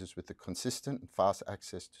provides users with the consistent and fast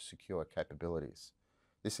access to secure capabilities.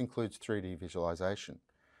 This includes 3D visualization,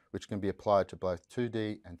 which can be applied to both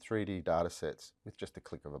 2D and 3D data sets with just a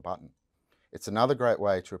click of a button. It's another great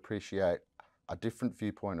way to appreciate a different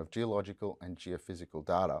viewpoint of geological and geophysical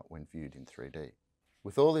data when viewed in 3D.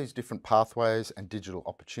 With all these different pathways and digital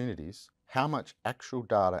opportunities, how much actual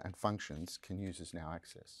data and functions can users now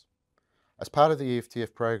access? As part of the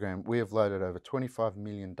EFTF program, we have loaded over 25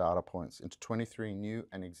 million data points into 23 new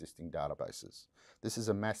and existing databases. This is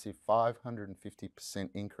a massive 550%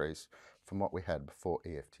 increase from what we had before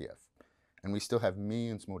EFTF. And we still have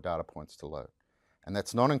millions more data points to load. And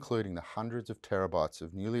that's not including the hundreds of terabytes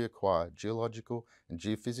of newly acquired geological and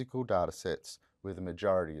geophysical data sets, where the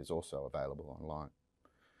majority is also available online.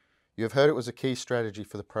 You have heard it was a key strategy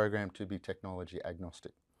for the program to be technology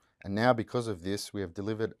agnostic. And now, because of this, we have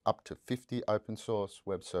delivered up to 50 open source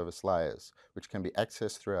web service layers, which can be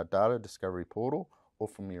accessed through our data discovery portal or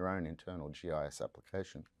from your own internal GIS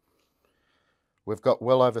application. We've got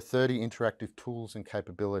well over 30 interactive tools and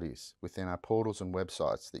capabilities within our portals and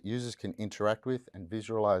websites that users can interact with and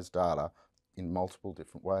visualize data in multiple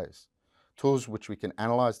different ways. Tools which we can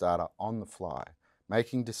analyze data on the fly,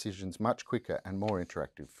 making decisions much quicker and more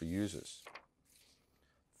interactive for users.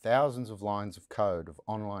 Thousands of lines of code of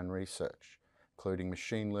online research, including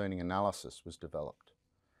machine learning analysis, was developed,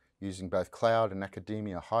 using both cloud and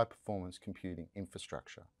academia high-performance computing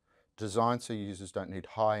infrastructure, designed so users don't need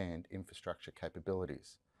high-end infrastructure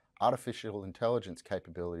capabilities, artificial intelligence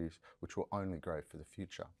capabilities which will only grow for the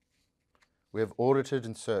future. We have audited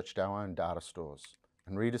and searched our own data stores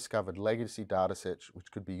and rediscovered legacy datasets which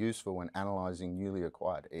could be useful when analysing newly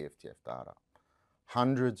acquired EFTF data.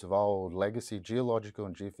 Hundreds of old legacy geological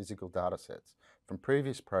and geophysical datasets from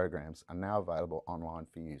previous programs are now available online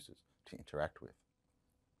for users to interact with.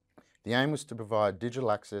 The aim was to provide digital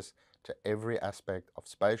access to every aspect of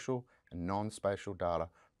spatial and non-spatial data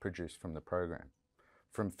produced from the program,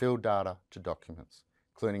 from field data to documents,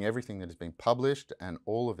 including everything that has been published, and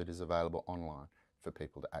all of it is available online for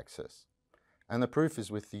people to access. And the proof is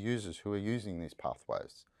with the users who are using these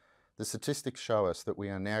pathways. The statistics show us that we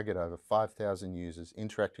now get over 5,000 users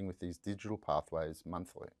interacting with these digital pathways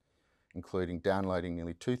monthly, including downloading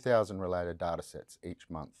nearly 2,000 related datasets each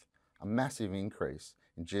month, a massive increase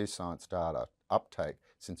in geoscience data uptake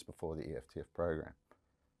since before the EFTF program.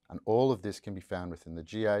 And all of this can be found within the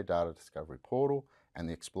GA Data Discovery portal and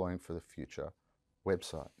the Exploring for the Future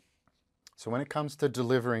website. So when it comes to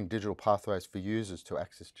delivering digital pathways for users to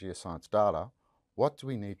access geoscience data, what do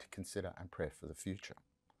we need to consider and prepare for the future?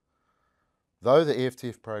 Though the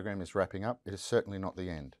EFTF program is wrapping up, it is certainly not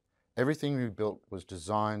the end. Everything we built was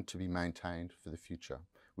designed to be maintained for the future.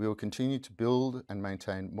 We will continue to build and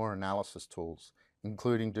maintain more analysis tools,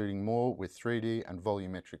 including doing more with 3D and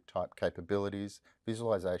volumetric type capabilities,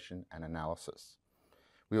 visualization and analysis.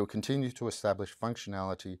 We will continue to establish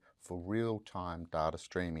functionality for real-time data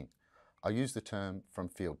streaming, I use the term from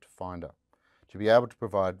field to finder, to be able to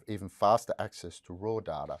provide even faster access to raw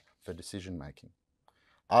data for decision making.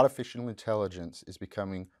 Artificial intelligence is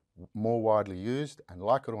becoming more widely used and,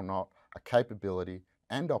 like it or not, a capability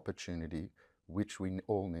and opportunity which we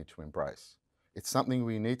all need to embrace. It's something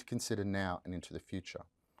we need to consider now and into the future.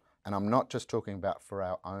 And I'm not just talking about for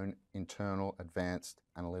our own internal advanced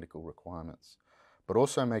analytical requirements, but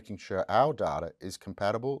also making sure our data is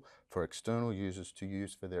compatible for external users to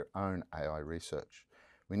use for their own AI research.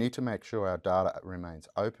 We need to make sure our data remains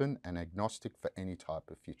open and agnostic for any type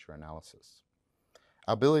of future analysis.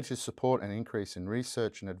 Our ability to support an increase in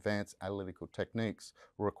research and advanced analytical techniques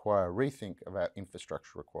will require a rethink of our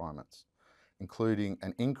infrastructure requirements, including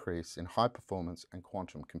an increase in high performance and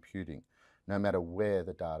quantum computing, no matter where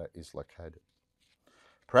the data is located.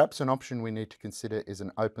 Perhaps an option we need to consider is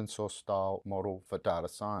an open source style model for data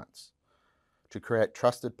science, to create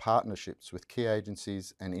trusted partnerships with key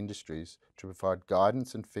agencies and industries to provide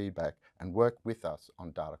guidance and feedback and work with us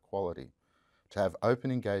on data quality, to have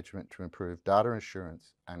open engagement to improve data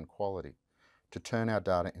assurance and quality, to turn our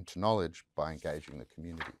data into knowledge by engaging the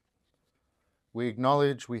community. We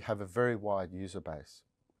acknowledge we have a very wide user base,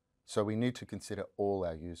 so we need to consider all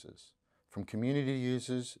our users, from community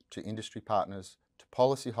users to industry partners to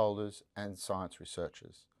policyholders and science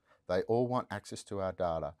researchers. They all want access to our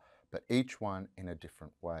data, but each one in a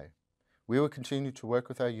different way. We will continue to work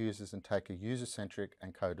with our users and take a user-centric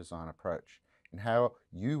and co-design approach in how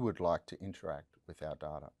you would like to interact with our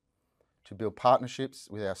data, to build partnerships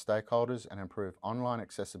with our stakeholders and improve online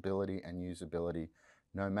accessibility and usability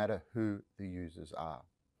no matter who the users are.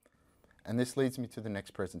 And this leads me to the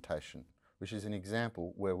next presentation, which is an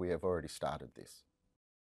example where we have already started this.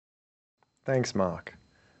 Thanks, Mark.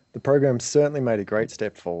 The program certainly made a great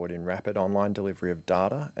step forward in rapid online delivery of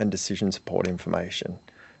data and decision support information,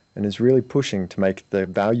 and is really pushing to make the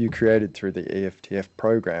value created through the EFTF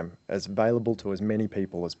program as available to as many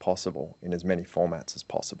people as possible in as many formats as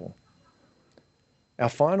possible. Our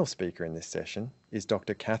final speaker in this session is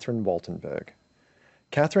Dr. Catherine Waltenberg.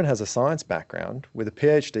 Catherine has a science background with a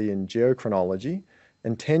PhD in geochronology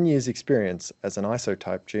and 10 years experience as an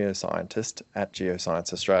isotope geoscientist at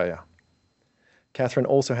Geoscience Australia. Catherine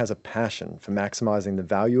also has a passion for maximising the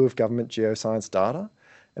value of government geoscience data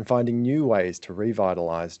and finding new ways to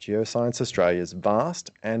revitalise Geoscience Australia's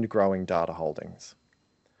vast and growing data holdings.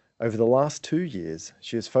 Over the last 2 years,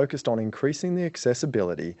 she has focused on increasing the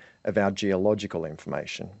accessibility of our geological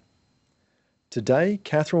information. Today,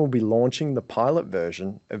 Catherine will be launching the pilot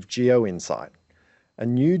version of GeoInsight, a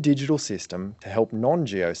new digital system to help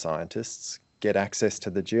non-geoscientists get access to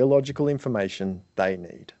the geological information they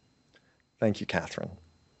need. Thank you, Catherine.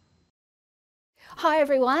 Hi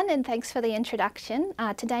everyone, and thanks for the introduction.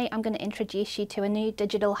 Today I'm going to introduce you to a new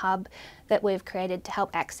digital hub that we've created to help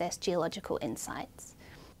access geological insights.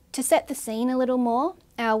 To set the scene a little more,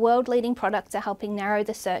 our world-leading products are helping narrow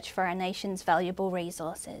the search for our nation's valuable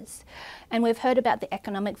resources. And we've heard about the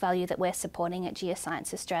economic value that we're supporting at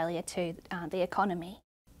Geoscience Australia to the economy.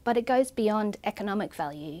 But it goes beyond economic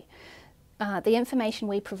value. The information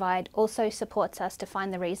we provide also supports us to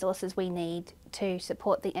find the resources we need to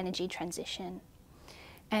support the energy transition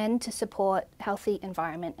and to support healthy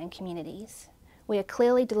environment and communities. We are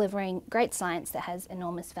clearly delivering great science that has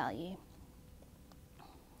enormous value.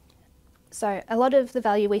 So a lot of the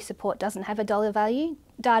value we support doesn't have a dollar value.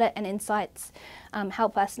 Data and insights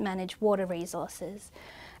help us manage water resources.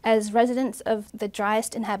 As residents of the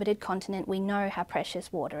driest inhabited continent, we know how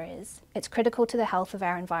precious water is. It's critical to the health of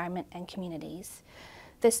our environment and communities.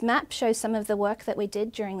 This map shows some of the work that we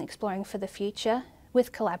did during Exploring for the Future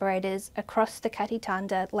with collaborators across the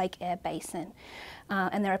Katitanda Lake Eyre Basin.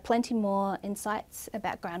 And there are plenty more insights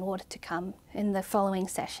about groundwater to come in the following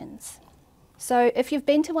sessions. So if you've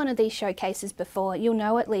been to one of these showcases before, you'll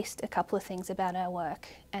know at least a couple of things about our work,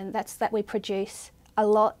 and that's that we produce a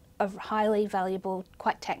lot of highly valuable,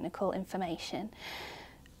 quite technical information.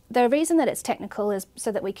 The reason that it's technical is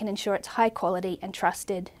so that we can ensure it's high quality and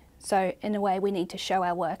trusted. So in a way we need to show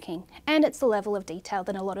our working, and it's the level of detail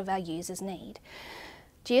that a lot of our users need.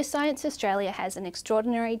 Geoscience Australia has an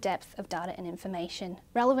extraordinary depth of data and information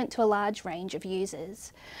relevant to a large range of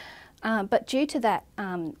users. But due to that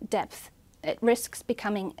depth, it risks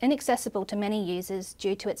becoming inaccessible to many users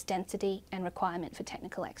due to its density and requirement for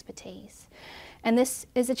technical expertise. And this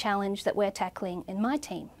is a challenge that we're tackling in my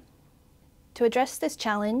team. To address this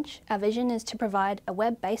challenge, our vision is to provide a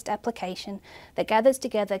web-based application that gathers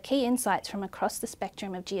together key insights from across the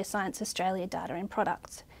spectrum of Geoscience Australia data and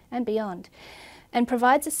products and beyond, and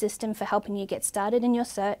provides a system for helping you get started in your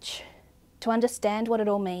search, to understand what it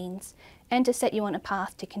all means, and to set you on a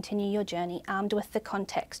path to continue your journey armed with the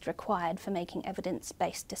context required for making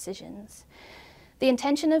evidence-based decisions. The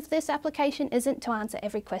intention of this application isn't to answer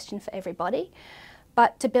every question for everybody,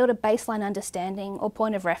 but to build a baseline understanding or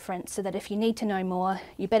point of reference so that if you need to know more,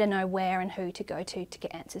 you better know where and who to go to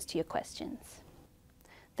get answers to your questions.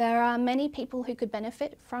 There are many people who could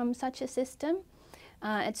benefit from such a system.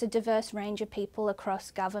 It's a diverse range of people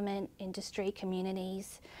across government, industry,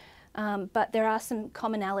 communities, but there are some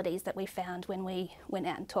commonalities that we found when we went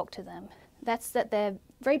out and talked to them. That's that they're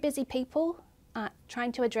very busy people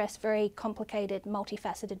trying to address very complicated,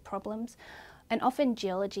 multifaceted problems, and often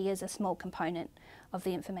geology is a small component of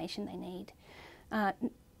the information they need.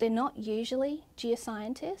 They're not usually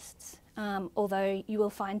geoscientists, although you will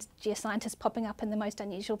find geoscientists popping up in the most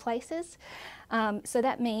unusual places. So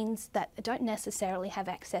that means that they don't necessarily have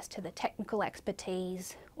access to the technical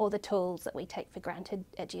expertise or the tools that we take for granted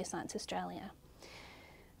at Geoscience Australia.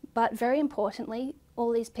 But very importantly,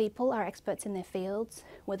 all these people are experts in their fields,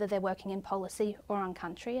 whether they're working in policy or on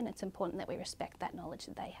country, and it's important that we respect that knowledge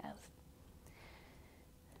that they have.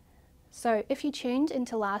 So if you tuned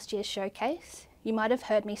into last year's showcase, you might have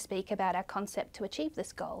heard me speak about our concept to achieve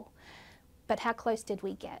this goal. But how close did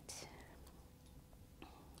we get?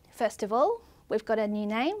 First of all, we've got a new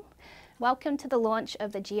name. Welcome to the launch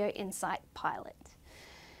of the GeoInsight pilot.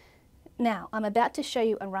 Now, I'm about to show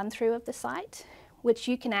you a run through of the site, which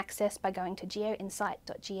you can access by going to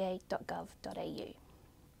geoinsight.ga.gov.au.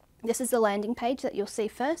 This is the landing page that you'll see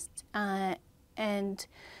first, and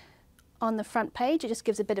on the front page it just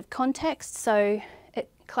gives a bit of context, so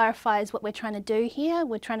it clarifies what we're trying to do here.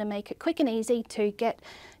 We're trying to make it quick and easy to get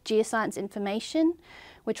geoscience information.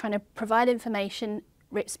 We're trying to provide information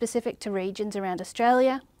specific to regions around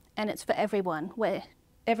Australia, and it's for everyone, where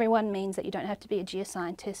everyone means that you don't have to be a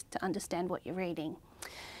geoscientist to understand what you're reading.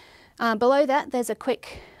 Below that there's a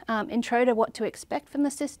quick intro to what to expect from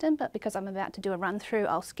the system, but because I'm about to do a run through,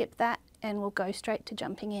 I'll skip that and we'll go straight to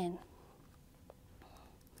jumping in.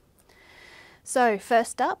 So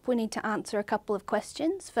first up, we need to answer a couple of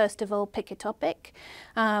questions. First of all, pick a topic.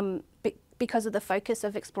 Because of the focus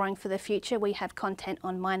of exploring for the future, we have content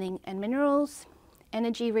on mining and minerals,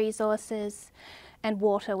 energy resources, and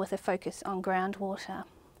water with a focus on groundwater.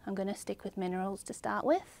 I'm going to stick with minerals to start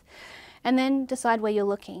with, and then decide where you're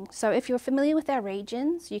looking. So if you're familiar with our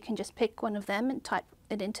regions, you can just pick one of them and type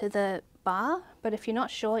it into the bar, but if you're not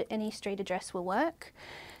sure, any street address will work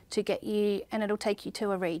to get you, and it'll take you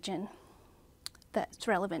to a region that's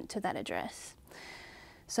relevant to that address.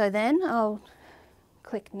 So then I'll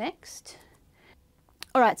click next.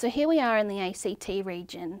 Alright, so here we are in the ACT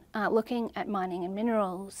region, looking at mining and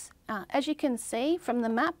minerals. As you can see from the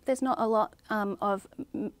map, there's not a lot of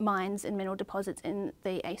mines and mineral deposits in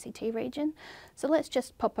the ACT region. So let's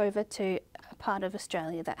just pop over to a part of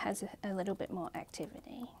Australia that has a little bit more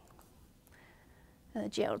activity. The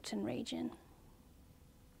Geraldton region.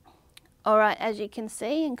 Alright, as you can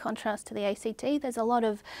see, in contrast to the ACT, there's a lot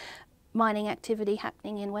of mining activity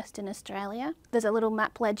happening in Western Australia. There's a little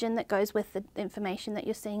map legend that goes with the information that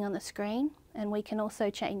you're seeing on the screen, and we can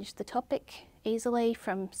also change the topic easily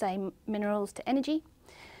from, say, minerals to energy,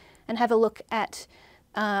 and have a look at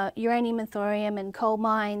uranium and thorium and coal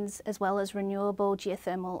mines, as well as renewable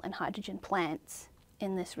geothermal and hydrogen plants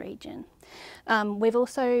in this region. We've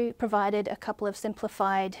also provided a couple of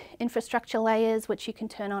simplified infrastructure layers which you can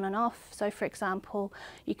turn on and off. So for example,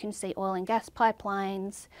 you can see oil and gas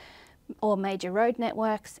pipelines or major road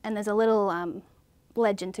networks, and there's a little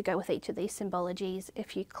legend to go with each of these symbologies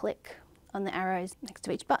if you click on the arrows next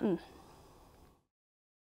to each button.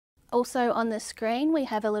 Also on the screen we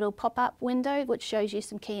have a little pop-up window which shows you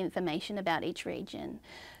some key information about each region.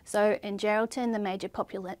 So in Geraldton, the major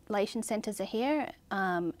population centres are here,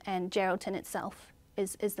 and Geraldton itself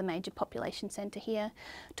is the major population centre here.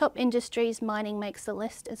 Top industries, mining makes the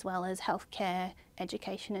list, as well as healthcare,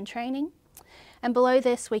 education and training. And below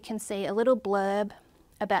this we can see a little blurb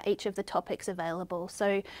about each of the topics available.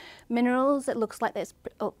 So minerals, it looks like there's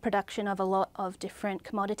production of a lot of different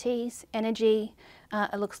commodities. Energy,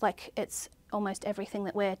 it looks like it's almost everything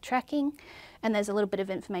that we're tracking, and there's a little bit of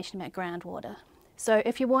information about groundwater. So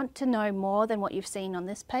if you want to know more than what you've seen on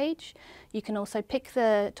this page, you can also pick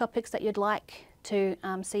the topics that you'd like to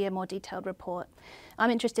see a more detailed report.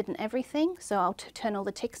 I'm interested in everything, so I'll turn all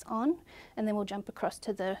the ticks on, and then we'll jump across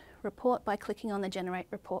to the report by clicking on the Generate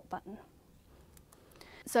Report button.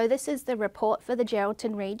 So this is the report for the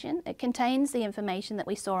Geraldton region. It contains the information that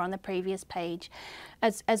we saw on the previous page,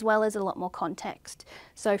 as well as a lot more context.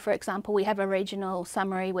 So for example, we have a regional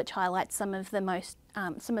summary which highlights some of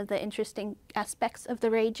the interesting aspects of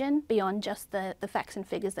the region beyond just the facts and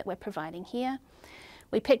figures that we're providing here.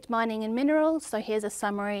 We picked mining and minerals, so here's a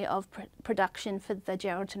summary of production for the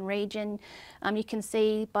Geraldton region. You can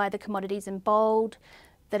see by the commodities in bold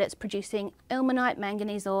that it's producing ilmenite,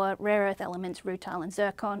 manganese ore, rare earth elements, rutile and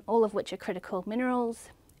zircon, all of which are critical minerals,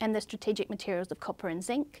 and the strategic materials of copper and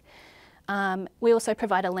zinc. We also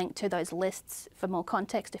provide a link to those lists for more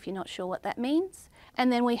context if you're not sure what that means.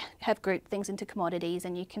 And then we have grouped things into commodities,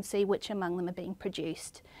 and you can see which among them are being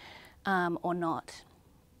produced or not.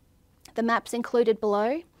 The map's included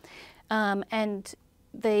below, and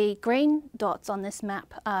the green dots on this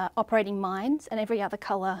map are operating mines, and every other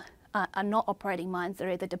colour are not operating mines.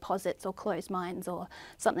 They're either deposits or closed mines or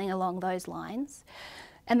something along those lines.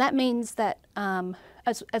 And that means that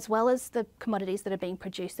as well as the commodities that are being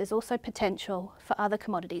produced, there's also potential for other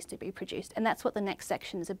commodities to be produced, and that's what the next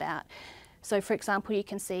section is about. So for example, you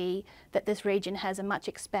can see that this region has a much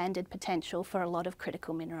expanded potential for a lot of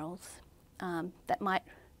critical minerals that might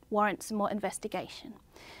warrant some more investigation,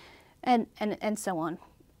 and so on.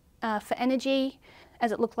 For energy,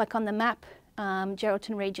 as it looked like on the map,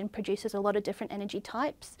 Geraldton region produces a lot of different energy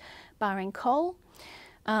types, barring coal,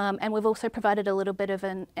 and we've also provided a little bit of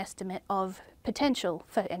an estimate of potential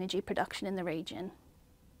for energy production in the region,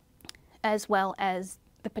 as well as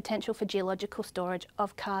the potential for geological storage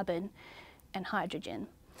of carbon and hydrogen.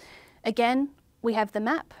 Again, we have the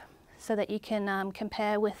map so that you can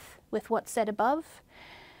compare with what's said above.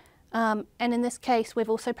 And in this case, we've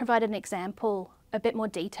also provided an example, a bit more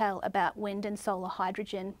detail about wind and solar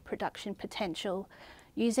hydrogen production potential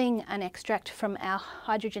using an extract from our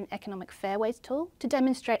Hydrogen Economic Fairways tool to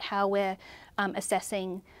demonstrate how we're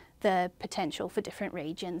assessing the potential for different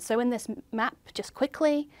regions. So in this map, just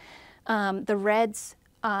quickly, the reds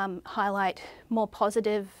highlight more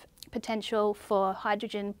positive potential for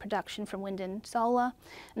hydrogen production from wind and solar,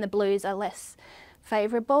 and the blues are less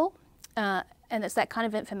favourable. And it's that kind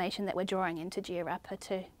of information that we're drawing into GeoRapper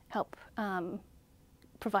to help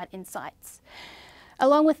provide insights.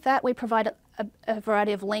 Along with that, we provide a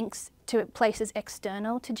variety of links to places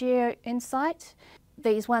external to GeoInsight.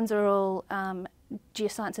 These ones are all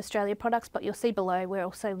Geoscience Australia products, but you'll see below we're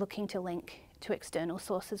also looking to link to external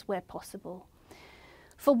sources where possible.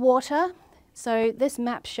 For water, so this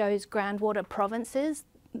map shows groundwater provinces.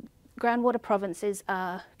 Groundwater provinces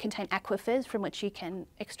contain aquifers from which you can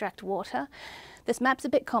extract water. This map's a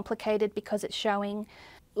bit complicated because it's showing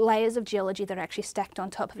layers of geology that are actually stacked on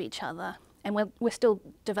top of each other, and we're still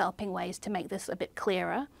developing ways to make this a bit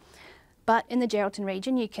clearer. But in the Geraldton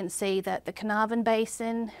region, you can see that the Carnarvon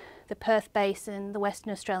Basin, the Perth Basin, the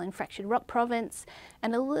Western Australian Fractured Rock Province,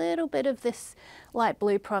 and a little bit of this light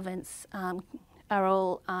blue province are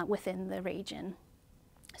all within the region.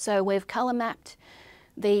 So we've colour mapped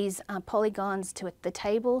these polygons to the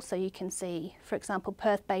table, so you can see, for example,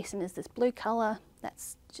 Perth Basin is this blue colour.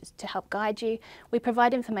 That's just to help guide you. We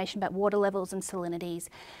provide information about water levels and salinities,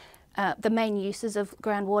 the main uses of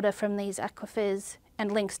groundwater from these aquifers,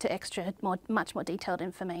 and links to extra, much more detailed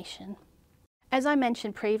information. As I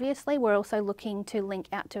mentioned previously, we're also looking to link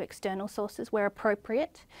out to external sources where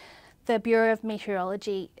appropriate. The Bureau of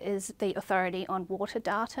Meteorology is the authority on water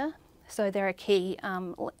data, so they're a key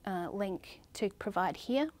link to provide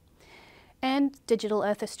here. And Digital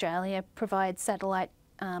Earth Australia provides satellite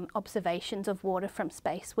observations of water from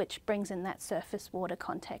space, which brings in that surface water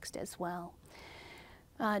context as well.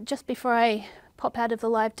 Just before I pop out of the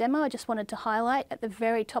live demo, I just wanted to highlight at the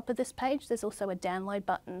very top of this page, there's also a download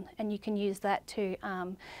button, and you can use that to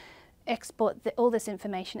export all this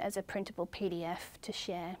information as a printable PDF to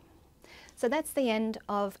share. So that's the end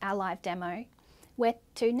of our live demo. Where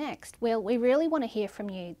to next? Well, we really want to hear from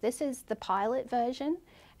you. This is the pilot version,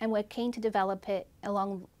 and we're keen to develop it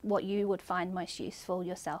along what you would find most useful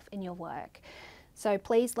yourself in your work. So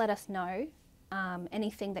please let us know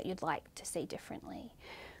anything that you'd like to see differently.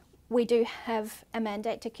 We do have a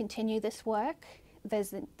mandate to continue this work.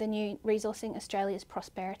 There's the new Resourcing Australia's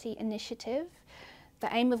Prosperity Initiative,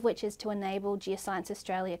 the aim of which is to enable Geoscience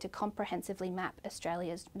Australia to comprehensively map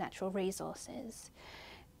Australia's natural resources.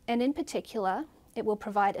 And in particular, it will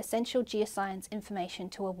provide essential geoscience information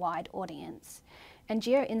to a wide audience. And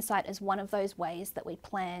GeoInsight is one of those ways that we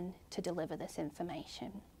plan to deliver this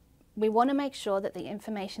information. We want to make sure that the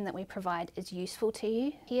information that we provide is useful to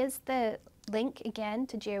you. Here's the link again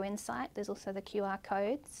to GeoInsight. There's also the QR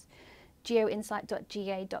codes,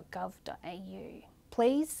 geoinsight.ga.gov.au.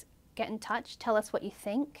 Please get in touch, tell us what you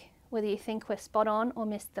think. Whether you think we're spot on or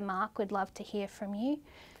missed the mark, we'd love to hear from you.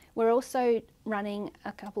 We're also running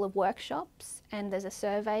a couple of workshops, and there's a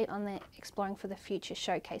survey on the Exploring for the Future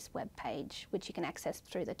Showcase webpage, which you can access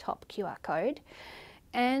through the top QR code.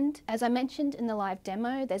 And as I mentioned in the live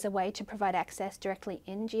demo, there's a way to provide access directly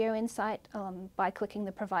in GeoInsight by clicking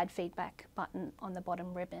the Provide Feedback button on the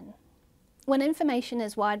bottom ribbon. When information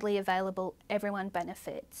is widely available, everyone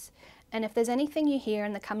benefits. And if there's anything you hear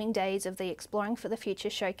in the coming days of the Exploring for the Future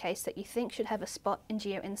showcase that you think should have a spot in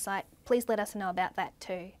GeoInsight, please let us know about that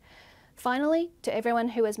too. Finally, to everyone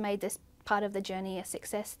who has made this part of the journey a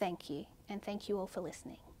success, thank you. And thank you all for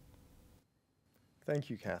listening. Thank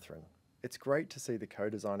you, Catherine. It's great to see the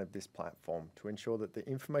co-design of this platform to ensure that the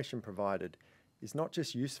information provided is not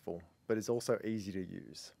just useful, but is also easy to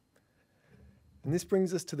use. And this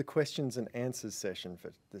brings us to the questions and answers session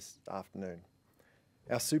for this afternoon.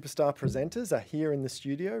 Our superstar presenters are here in the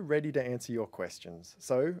studio ready to answer your questions.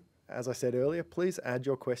 So, as I said earlier, please add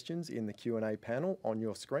your questions in the Q&A panel on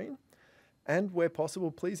your screen. And where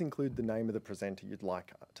possible, please include the name of the presenter you'd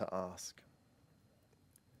like to ask.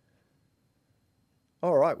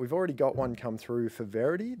 All right, we've already got one come through for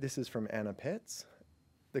Verity. This is from Anna Petz.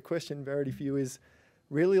 The question, Verity, for you is,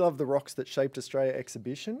 really love the Rocks That Shaped Australia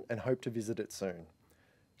exhibition and hope to visit it soon.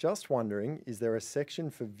 Just wondering, is there a section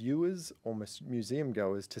for viewers or museum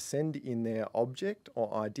goers to send in their object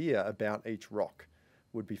or idea about each rock?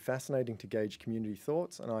 Would be fascinating to gauge community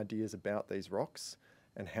thoughts and ideas about these rocks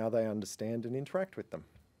and how they understand and interact with them.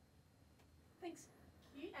 Thanks,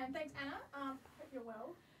 Hugh, and thanks, Anna. Hope you're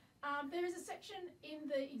well. There is a section in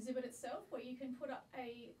the exhibit itself where you can put up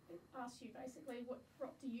it asks you basically, what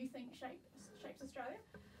rock do you think shapes Australia?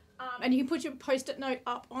 And you can put your post-it note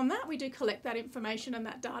up on that. We do collect that information and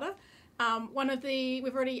that data.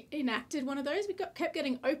 We've already enacted one of those. We kept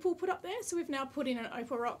getting opal put up there, so we've now put in an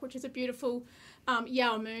opal rock, which is a beautiful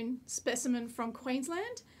Yow Moon specimen from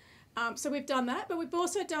Queensland. So we've done that, but we've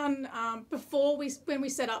also done, when we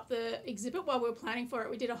set up the exhibit, while we were planning for it,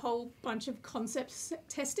 we did a whole bunch of concept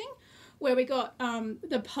testing where we got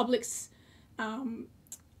the public's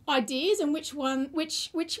ideas and which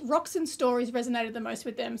rocks and stories resonated the most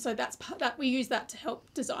with them. So that we use that to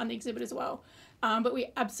help design the exhibit as well. But we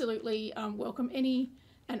absolutely welcome any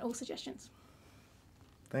and all suggestions.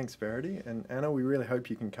 Thanks, Verity. And Anna, we really hope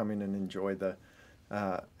you can come in and enjoy the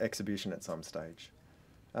exhibition at some stage.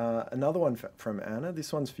 Another one from Anna.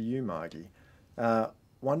 This one's for you, Margie.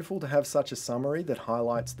 Wonderful to have such a summary that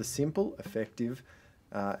highlights the simple, effective,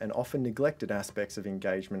 and often neglected aspects of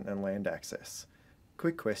engagement and land access.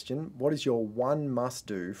 Quick question, what is your one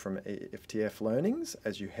must-do from EFTF learnings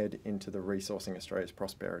as you head into the Resourcing Australia's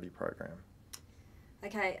Prosperity Program?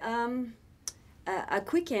 Okay, a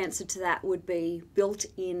quick answer to that would be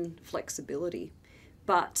built-in flexibility.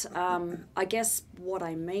 But I guess what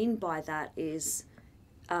I mean by that is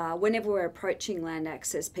whenever we're approaching land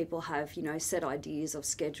access, people have, set ideas of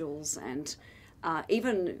schedules and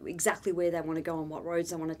even exactly where they want to go and what roads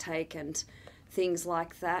they want to take and things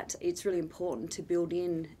like that. It's really important to build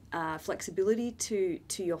in flexibility to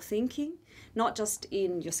your thinking, not just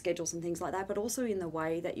in your schedules and things like that, but also in the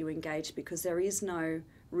way that you engage, because there is no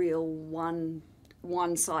real one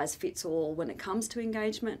size fits all when it comes to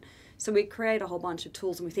engagement. So we create a whole bunch of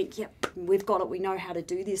tools and we think, yep, we've got it, we know how to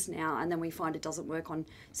do this now, and then we find it doesn't work on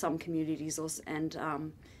some communities and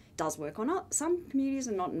does work on some communities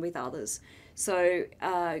and not with others. So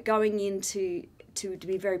going into to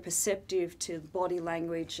be very perceptive to body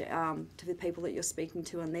language, to the people that you're speaking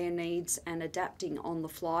to and their needs, and adapting on the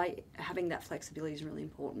fly, having that flexibility is really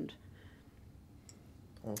important.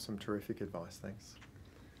 Awesome, terrific advice, thanks.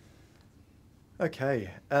 Okay,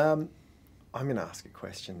 I'm going to ask a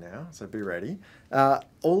question now, so be ready.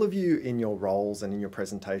 All of you in your roles and in your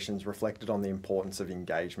presentations reflected on the importance of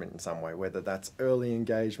engagement in some way, whether that's early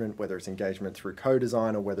engagement, whether it's engagement through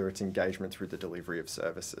co-design, or whether it's engagement through the delivery of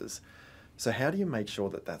services. So how do you make sure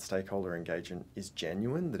that that stakeholder engagement is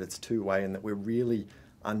genuine, that it's two-way, and that we're really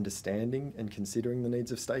understanding and considering the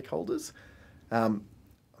needs of stakeholders?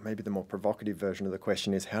 Maybe the more provocative version of the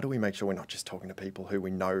question is, how do we make sure we're not just talking to people who we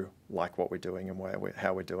know like what we're doing and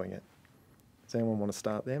how we're doing it? Does anyone want to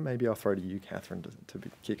start there? Maybe I'll throw to you, Catherine, to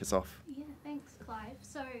kick us off. Yeah, thanks, Clive.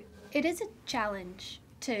 So it is a challenge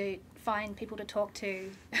to find people to talk to,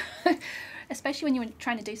 especially when you're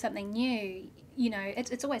trying to do something new.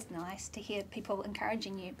 It's always nice to hear people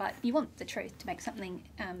encouraging you, but you want the truth to make something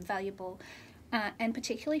valuable. And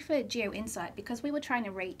particularly for GeoInsight, because we were trying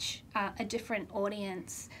to reach a different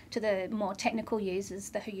audience to the more technical users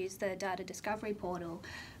who use the data discovery portal.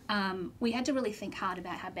 We had to really think hard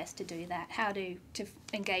about how best to do that, how to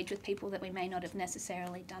engage with people that we may not have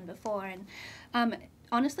necessarily done before. And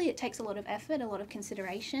honestly, it takes a lot of effort, a lot of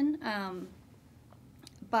consideration.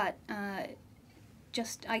 But I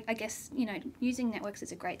guess, using networks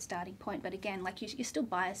is a great starting point. But again, you're still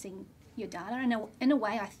biasing your data. In a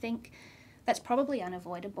way, I think that's probably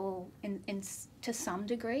unavoidable to some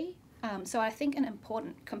degree. So I think an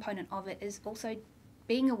important component of it is also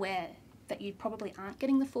being aware that you probably aren't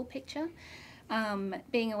getting the full picture.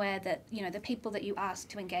 Being aware that, you know, the people that you ask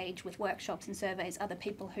to engage with workshops and surveys are the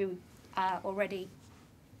people who are already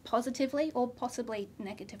positively or possibly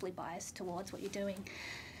negatively biased towards what you're doing.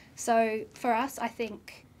 So for us, I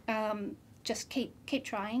think just keep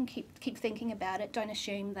trying, keep thinking about it. Don't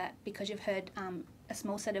assume that because you've heard a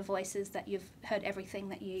small set of voices that you've heard everything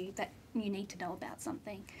that you need to know about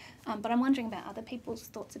something. But I'm wondering about other people's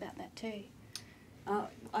thoughts about that too.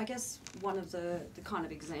 I guess one of the kind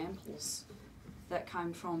of examples that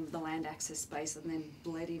came from the land access space and then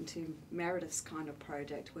bled into Meredith's kind of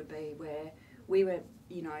project would be where we were,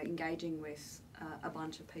 you know, engaging with a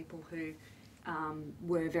bunch of people who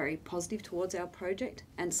were very positive towards our project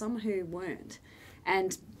and some who weren't.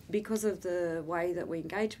 And because of the way that we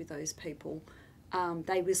engaged with those people,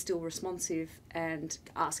 they were still responsive and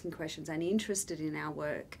asking questions and interested in our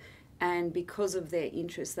work. And because of their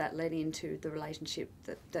interest, that led into the relationship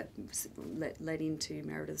that led into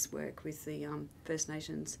Meredith's work with the First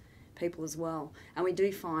Nations people as well. And we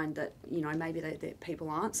do find that, you know, maybe that people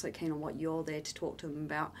aren't so keen on what you're there to talk to them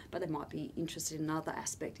about, but they might be interested in another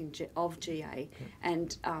aspect of GA.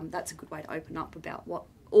 And that's a good way to open up about what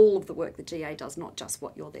all of the work that GA does, not just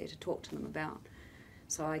what you're there to talk to them about.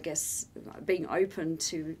 So I guess being open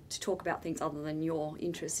to talk about things other than your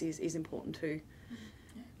interests is important too.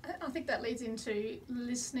 I think that leads into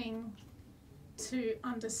listening to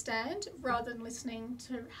understand rather than listening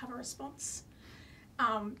to have a response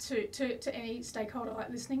to any stakeholder, like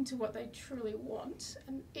listening to what they truly want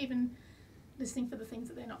and even listening for the things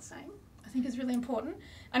that they're not saying, I think is really important.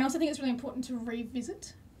 And I also think it's really important to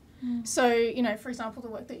revisit. So, you know, for example, the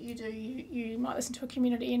work that you do, you might listen to a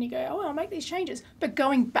community and you go, oh, I'll make these changes. But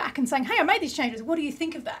going back and saying, hey, I made these changes, what do you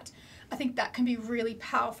think of that? I think that can be really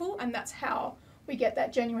powerful, and that's how we get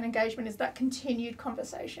that genuine engagement, is that continued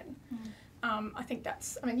conversation. I think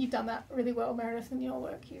that's, I mean, you've done that really well, Meredith, in your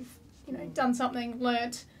work. You've, you know, done something,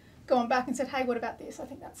 learnt, gone back and said, hey, what about this? I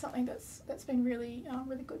think that's something that's been really,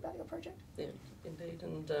 really good about your project. Yeah, indeed.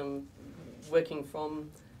 And working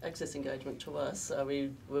from access engagement to us, we're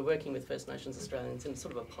working with First Nations Australians in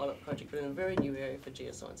sort of a pilot project, but in a very new area for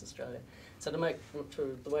Geoscience Australia. So the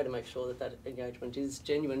way to make sure that that engagement is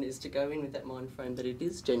genuine is to go in with that mind frame that it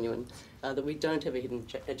is genuine, that we don't have a hidden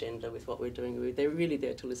agenda with what we're doing. They're really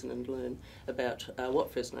there to listen and learn about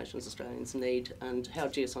what First Nations Australians need and how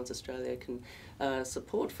Geoscience Australia can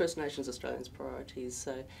support First Nations Australians' priorities.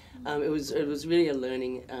 So it was really a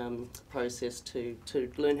learning process to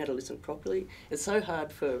learn how to listen properly. It's so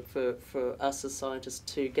hard for us as scientists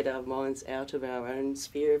to get our minds out of our own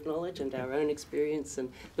sphere of knowledge and our own experience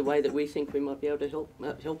and the way that we think we might be able to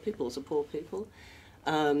help people, support people.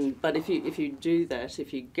 But if you do that,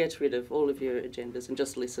 if you get rid of all of your agendas and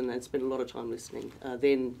just listen and spend a lot of time listening,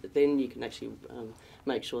 then you can actually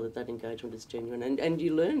make sure that engagement is genuine, and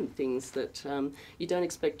you learn things that you don't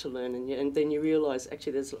expect to learn, and then you realise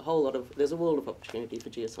actually there's a world of opportunity for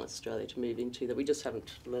Geoscience Australia to move into that we just haven't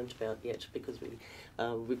learnt about yet because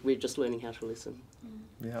we're just learning how to listen.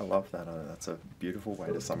 Yeah, I love that. That's a beautiful way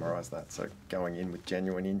to summarise that. So going in with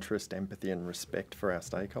genuine interest, empathy and respect for our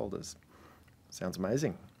stakeholders. Sounds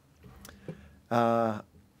amazing. I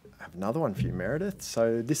have another one for you, Meredith.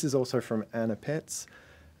 So this is also from Anna Petts.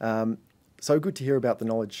 So good to hear about the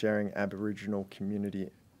knowledge sharing with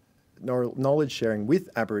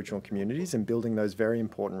Aboriginal communities and building those very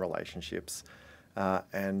important relationships.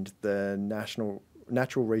 And the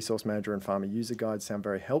Natural Resource Manager and Farmer User Guides sound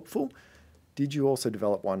very helpful. Did you also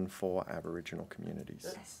develop one for Aboriginal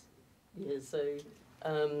communities? Yes. Yeah, so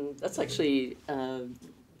that's actually...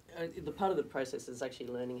 the part of the process is actually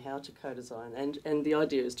learning how to co-design, and the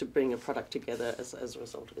idea is to bring a product together as a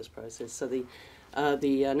result of this process. So the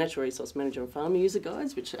Natural Resource Manager and Farmer User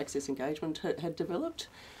Guides, which Access Engagement had developed,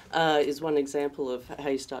 is one example of how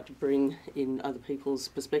you start to bring in other people's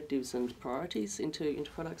perspectives and priorities into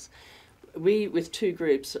products. We, with two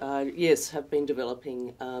groups, have been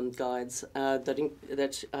developing guides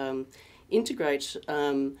that integrate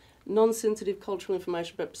non-sensitive cultural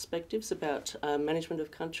information but perspectives about management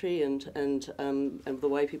of country and the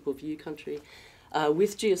way people view country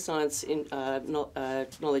with geoscience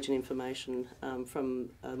knowledge and information from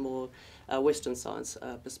a more Western science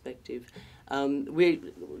perspective. We're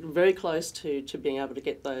very close to being able to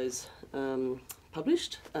get those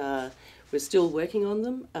published. We're still working on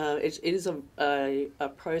them. It is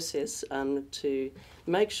a process to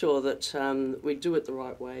make sure that we do it the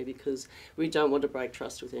right way, because we don't want to break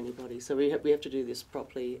trust with anybody. So we have to do this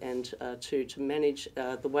properly, and to manage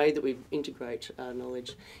the way that we integrate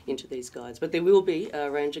knowledge into these guides. But there will be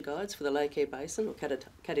ranger guides for the Lake Eyre Basin, or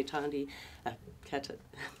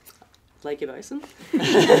Lake Eyre Basin,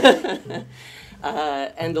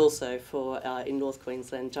 and also for in North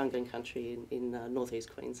Queensland, jungling country in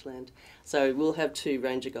northeast Queensland. So we'll have 2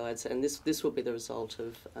 ranger guides, and this will be the result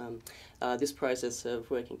of this process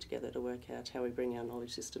of working together to work out how we bring our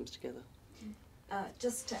knowledge systems together.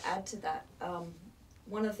 Just to add to that,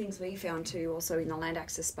 one of the things we found too also in the land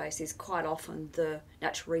access space is quite often the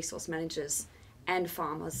natural resource managers and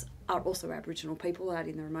farmers are also Aboriginal people out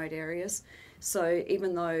in the remote areas. So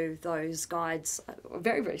even though those guides are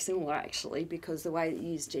very, very similar actually, because the way that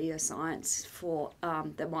you use geoscience for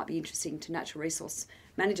that might be interesting to natural resource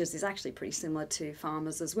managers is actually pretty similar to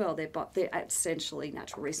farmers as well. They're essentially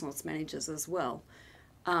natural resource managers as well.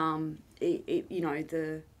 You know,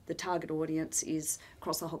 the target audience is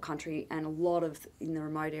across the whole country, and a lot of in the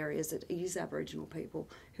remote areas it is Aboriginal people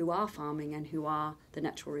who are farming and who are the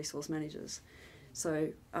natural resource managers. So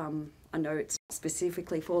I know it's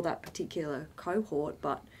specifically for that particular cohort,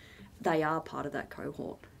 but they are part of that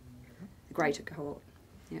cohort, the greater cohort.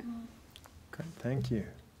 Yeah. Great, thank you.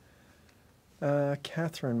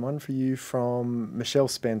 Catherine, one for you from Michelle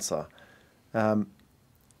Spencer. So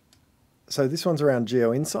this one's around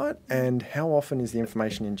GeoInsight, and how often is the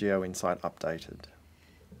information in GeoInsight updated?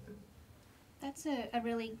 That's a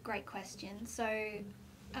really great question. So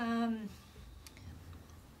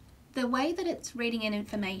the way that it's reading in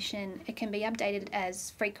information, it can be updated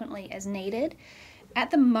as frequently as needed. At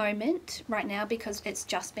the moment, right now, because it's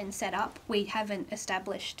just been set up, we haven't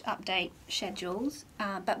established update schedules,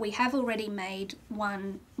 but we have already made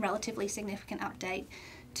one relatively significant update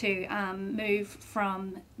to move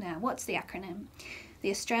from, now what's the acronym?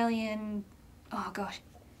 The Australian, oh gosh,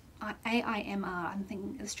 AIMR, I'm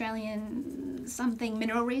thinking Australian something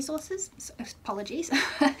mineral resources, apologies,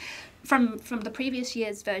 from the previous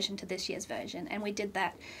year's version to this year's version, and we did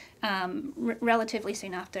that relatively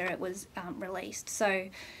soon after it was released. So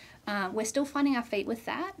we're still finding our feet with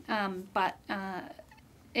that, but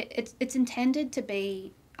it's intended to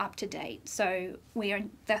be up to date. So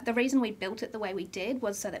the reason we built it the way we did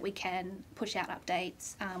was so that we can push out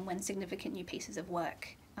updates when significant new pieces of work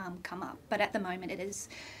come up. But at the moment, it is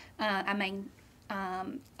our main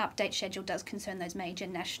update schedule does concern those major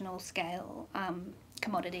national scale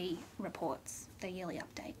commodity reports, the yearly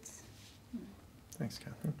updates. Thanks,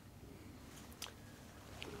 Catherine.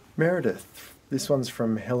 Meredith, this one's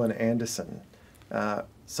from Helen Anderson.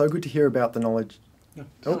 So good to hear about the knowledge.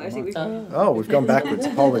 Oh, we've gone backwards.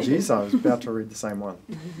 Apologies, I was about to read the same one.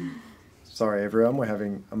 Sorry, everyone, we're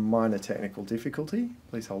having a minor technical difficulty.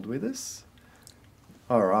 Please hold with us.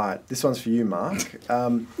 All right, this one's for you, Mark.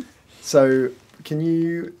 So can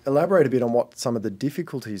you elaborate a bit on what some of the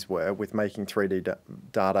difficulties were with making 3D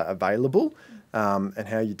data available, and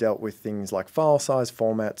how you dealt with things like file size,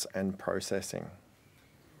 formats, and processing?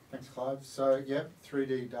 Thanks, Clive. So, yeah,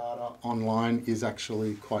 3D data online is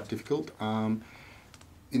actually quite difficult.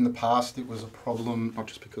 In the past, it was a problem, not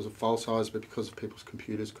just because of file size, but because people's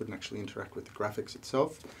computers couldn't actually interact with the graphics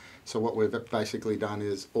itself. So what we've basically done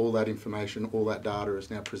is all that information, all that data is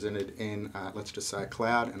now presented in, let's just say, a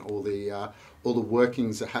cloud, and all the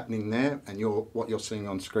workings are happening there, and what you're seeing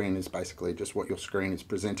on screen is basically just what your screen is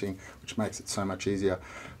presenting, which makes it so much easier.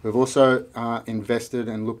 We've also invested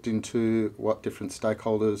and looked into what different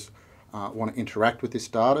stakeholders want to interact with this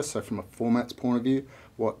data, so from a formats point of view,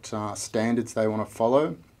 what standards they want to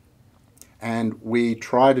follow. And we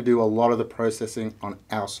try to do a lot of the processing on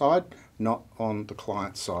our side, not on the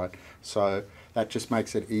client side. So that just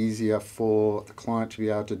makes it easier for the client to be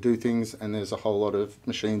able to do things, and there's a whole lot of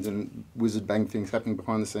machines and whizzard bang things happening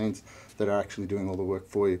behind the scenes that are actually doing all the work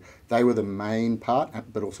for you. They were the main part,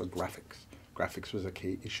 but also graphics. Graphics was a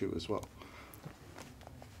key issue as well.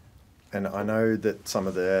 And I know that some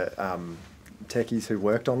of the techies who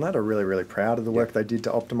worked on that are really, really proud of the work they did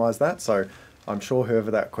to optimise that. So I'm sure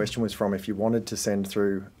whoever that question was from, if you wanted to send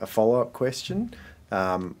through a follow-up question,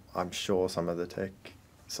 I'm sure some of the tech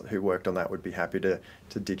who worked on that would be happy to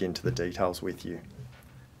dig into the details with you.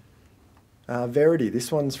 Verity,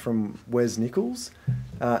 this one's from Wes Nichols.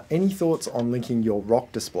 Any thoughts on linking your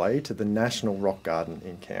rock display to the National Rock Garden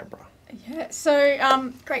in Canberra? Yeah,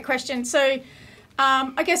 so great question. So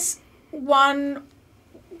I guess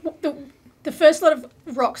the first lot of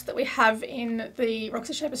rocks that we have in the Rocks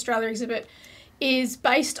of Shape Australia exhibit is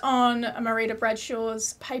based on Marita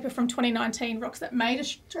Bradshaw's paper from 2019, Rocks That Made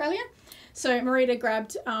Australia. So Marita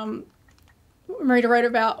wrote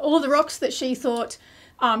about all of the rocks that she thought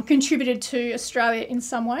contributed to Australia in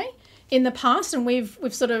some way in the past, and we've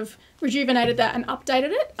sort of rejuvenated that and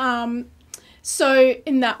updated it. So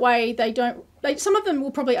in that way, some of them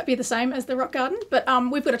will probably be the same as the rock garden, but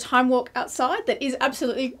we've got a time walk outside that is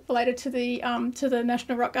absolutely related to the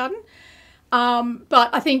National Rock Garden. But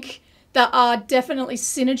I think there are definitely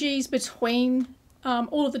synergies between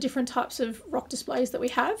all of the different types of rock displays that we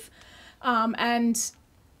have, and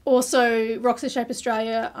also Rocks That Shape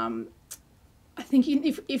Australia. I think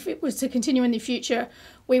if it was to continue in the future,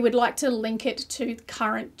 we would like to link it to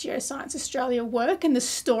current Geoscience Australia work and the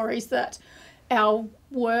stories that our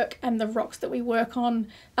work and the rocks that we work on,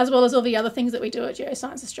 as well as all the other things that we do at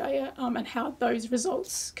Geoscience Australia, and how those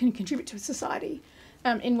results can contribute to society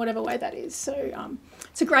in whatever way that is. So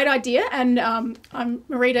it's a great idea, and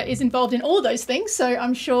Marita is involved in all of those things, so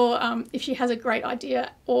I'm sure if she has a great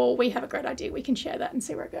idea or we have a great idea, we can share that and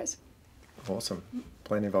see where it goes. Awesome.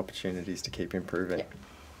 Plenty of opportunities to keep improving.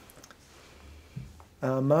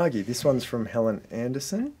 Yeah. Margie, this one's from Helen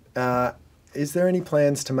Anderson. Is there any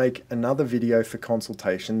plans to make another video for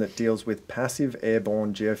consultation that deals with passive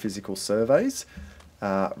airborne geophysical surveys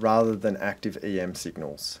rather than active EM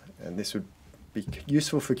signals? And this would be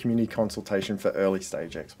useful for community consultation for early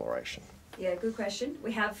stage exploration. Yeah, good question.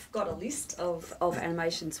 We have got a list of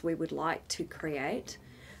animations we would like to create.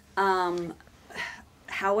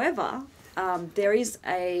 However, there is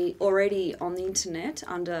already on the internet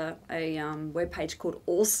under a webpage called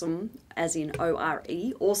Awesome, as in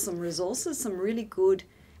O-R-E, Awesome Resources, some really good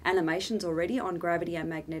animations already on gravity and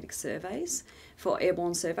magnetic surveys for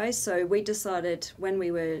airborne surveys. So we decided when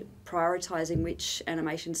we were prioritising which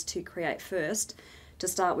animations to create first, to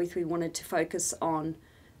start with, we wanted to focus on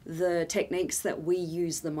the techniques that we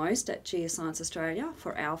use the most at Geoscience Australia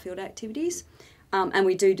for our field activities. And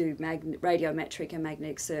we do radiometric and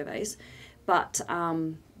magnetic surveys, but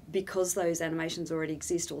because those animations already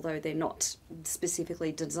exist, although they're not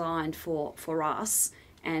specifically designed for us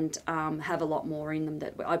and have a lot more in them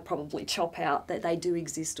that I'd probably chop out, that they do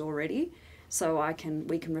exist already, so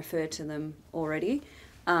we can refer to them already.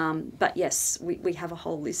 But yes, we have a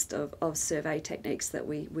whole list of survey techniques that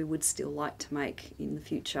we would still like to make in the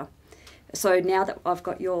future. So now that I've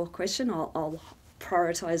got your question, I'll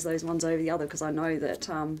prioritise those ones over the other, because I know that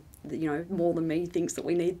more than me thinks that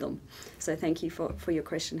we need them. So thank you for your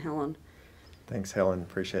question, Helen. Thanks, Helen.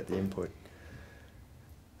 Appreciate the input.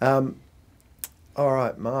 All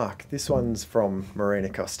right, Mark, this one's from Marina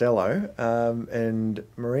Costello, and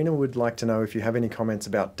Marina would like to know if you have any comments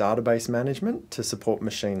about database management to support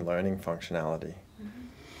machine learning functionality.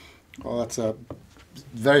 Well, that's a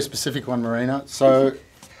very specific one, Marina. So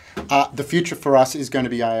the future for us is going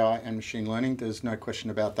to be AI and machine learning. There's no question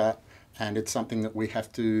about that. And it's something that we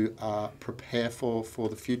have to prepare for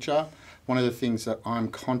the future. One of the things that I'm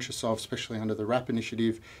conscious of, especially under the RAP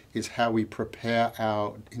initiative, is how we prepare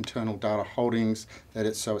our internal data holdings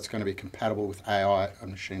so it's going to be compatible with AI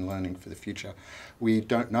and machine learning for the future. We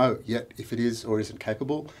don't know yet if it is or isn't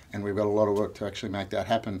capable, and we've got a lot of work to actually make that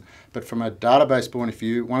happen. But from a database point of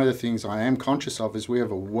view, one of the things I am conscious of is we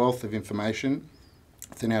have a wealth of information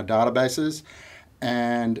within our databases.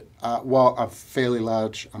 And while a fairly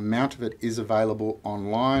large amount of it is available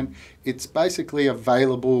online, it's basically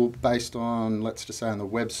available based on, let's just say, on the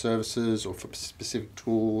web services or for specific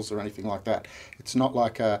tools or anything like that. It's not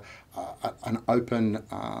like an open,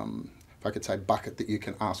 if I could say, bucket that you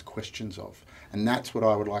can ask questions of. And that's what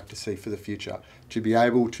I would like to see for the future, to be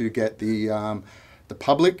able to get the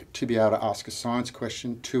public to be able to ask a science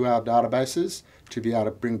question to our databases, to be able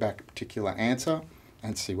to bring back a particular answer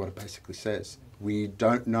and see what it basically says. We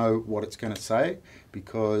don't know what it's going to say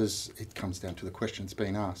because it comes down to the questions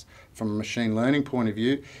being asked. From a machine learning point of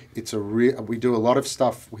view, we do a lot of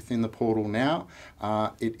stuff within the portal now.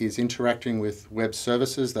 It is interacting with web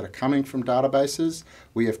services that are coming from databases.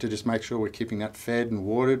 We have to just make sure we're keeping that fed and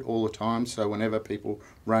watered all the time, so whenever people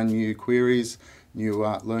run new queries, new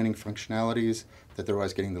learning functionalities, that they're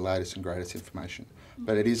always getting the latest and greatest information.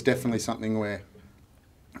 But it is definitely something we're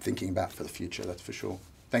thinking about for the future, that's for sure.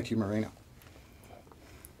 Thank you, Marina.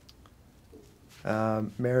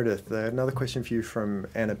 Meredith, another question for you from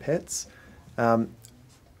Anna Petz.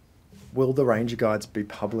 Will the ranger guides be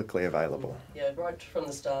publicly available? Yeah, right from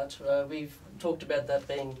the start, we've talked about that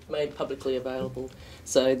being made publicly available.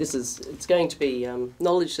 So it's going to be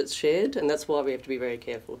knowledge that's shared, and that's why we have to be very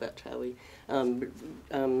careful about how we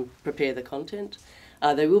prepare the content.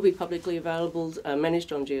 They will be publicly available,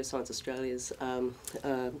 managed on Geoscience Australia's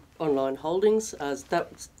online holdings.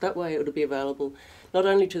 That way it will be available not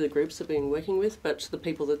only to the groups they've been working with, but to the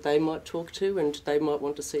people that they might talk to, and they might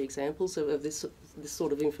want to see examples of this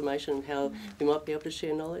sort of information and how we might be able to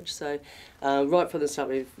share knowledge. So right from the start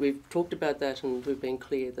we've talked about that, and we've been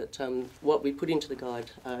clear that what we put into the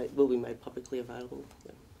guide will be made publicly available.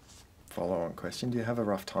 Yeah. Follow-on question: do you have a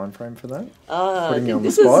rough time frame for that? Putting you on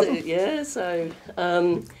the spot. Yeah. So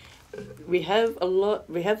we have a lot.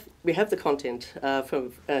 We have the content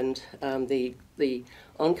and the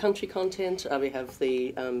on-country content. We have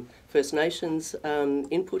the First Nations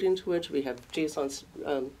input into it. We have geoscience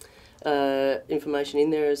information in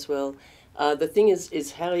there as well. The thing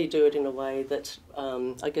is how you do it in a way that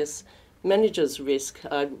I guess manages risk.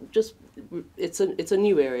 It's a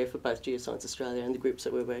new area for both Geoscience Australia and the groups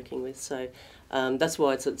that we're working with. So that's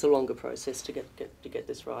why it's a longer process to get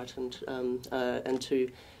this right, and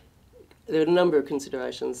to. There are a number of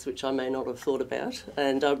considerations which I may not have thought about,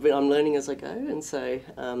 and I'm learning as I go, and so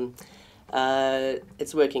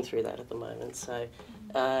it's working through that at the moment. So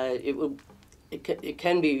it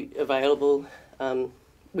can be available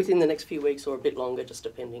within the next few weeks or a bit longer, just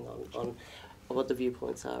depending on what the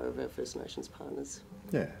viewpoints are of our First Nations partners.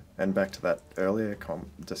 Yeah, and back to that earlier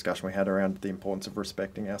discussion we had around the importance of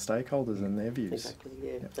respecting our stakeholders and their views. Exactly,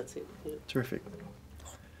 yeah, yep. That's it. Yeah. Terrific.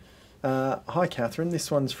 Hi, Catherine. This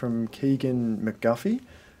one's from Keegan McGuffey.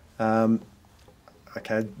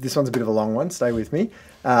 Okay, this one's a bit of a long one. Stay with me.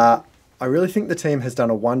 I really think the team has done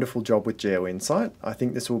a wonderful job with GeoInsight. I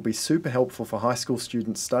think this will be super helpful for high school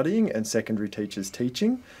students studying and secondary teachers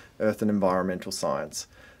teaching earth and environmental science.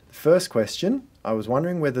 The first question, I was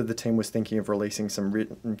wondering whether the team was thinking of releasing some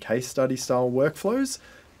written case study style workflows,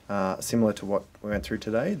 similar to what we went through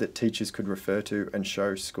today, that teachers could refer to and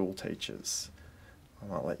show school teachers.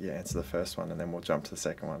 I might let you answer the first one and then we'll jump to the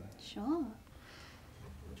second one. Sure.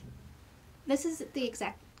 This is the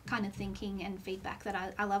exact kind of thinking and feedback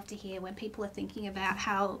that I love to hear when people are thinking about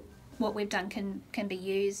how what we've done can be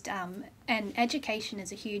used, and education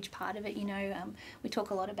is a huge part of it. You know, we talk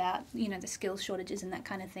a lot about, you know, the skills shortages and that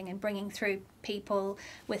kind of thing, and bringing through people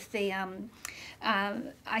with the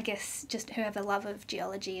I guess just who have the love of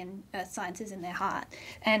geology and earth sciences in their heart.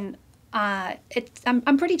 And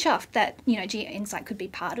I'm pretty chuffed that, you know, GeoInsight could be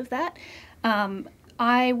part of that.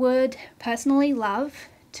 I would personally love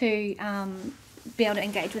to be able to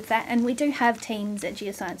engage with that, and we do have teams at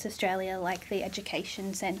Geoscience Australia, like the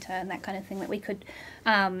Education Centre and that kind of thing, that we could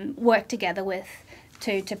work together with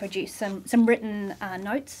to produce some written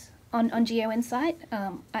notes on GeoInsight.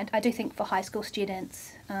 I do think for high school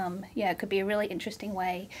students, it could be a really interesting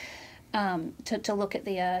way to look at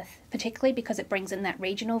the Earth, particularly because it brings in that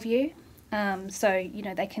regional view. So, you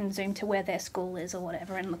know, they can zoom to where their school is or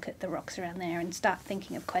whatever and look at the rocks around there and start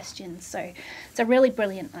thinking of questions. So it's a really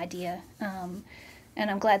brilliant idea. And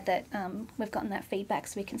I'm glad that we've gotten that feedback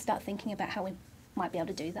so we can start thinking about how we might be able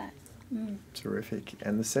to do that. Terrific.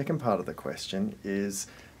 And the second part of the question is,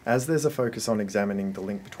 as there's a focus on examining the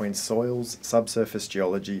link between soils, subsurface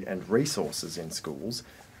geology and resources in schools,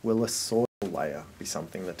 will a soil layer be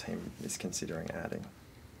something the team is considering adding?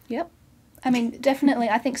 Yep. I mean, definitely.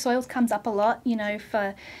 I think soils comes up a lot, you know,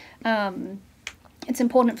 for it's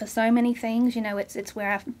important for so many things. You know, it's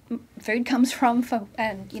where our food comes from,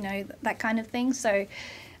 and, you know, that kind of thing. So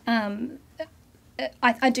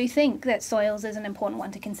I do think that soils is an important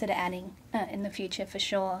one to consider adding in the future for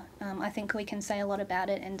sure. I think we can say a lot about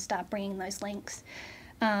it and start bringing those links.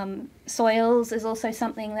 Soils is also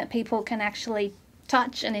something that people can actually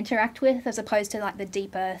touch and interact with, as opposed to like the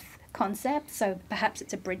deep earth concept. So perhaps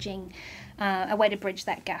it's a way to bridge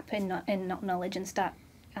that gap in knowledge and start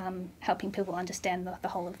helping people understand the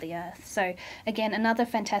whole of the earth. So again, another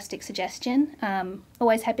fantastic suggestion.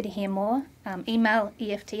 Always happy to hear more. Email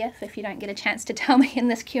EFTF if you don't get a chance to tell me in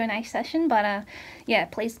this Q&A session, but yeah,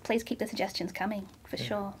 please keep the suggestions coming for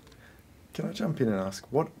sure. Can I jump in and ask,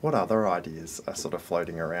 what other ideas are sort of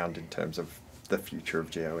floating around in terms of the future of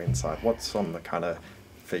GeoInsight? What's on the kind of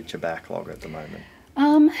feature backlog at the moment?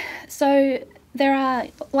 So there are,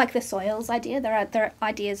 like the soils idea, there are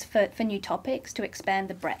ideas for new topics to expand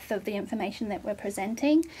the breadth of the information that we're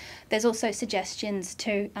presenting. There's also suggestions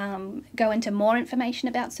to go into more information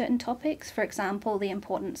about certain topics. For example, the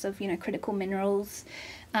importance of, you know, critical minerals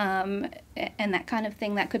and that kind of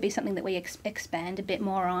thing. That could be something that we expand a bit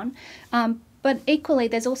more on. But equally,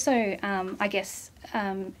 there's also, I guess,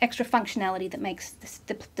 extra functionality that makes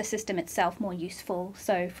the system itself more useful.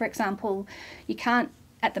 So, for example, you can't,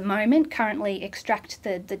 at the moment, currently extract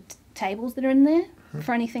the tables that are in there.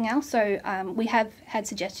 for anything else. So we have had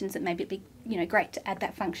suggestions that maybe it'd be great to add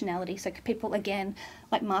that functionality. So people, again,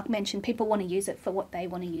 like Mark mentioned, people want to use it for what they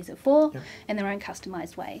want to use it for in their own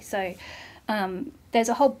customised way. So there's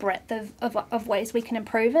a whole breadth of ways we can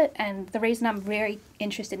improve it, and the reason I'm very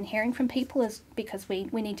interested in hearing from people is because we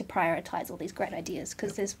need to prioritise all these great ideas,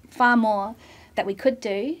 because there's far more that we could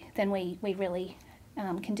do than we really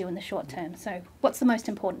can do in the short term. So what's the most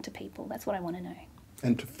important to people? That's what I want to know.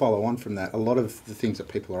 And to follow on from that, a lot of the things that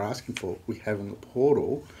people are asking for, we have in the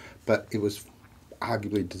portal, but it was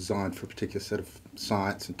arguably designed for a particular set of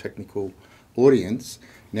science and technical audience.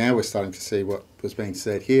 Now we're starting to see what was being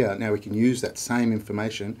said here. Now we can use that same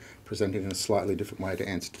information presented in a slightly different way to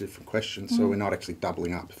answer different questions. So we're not actually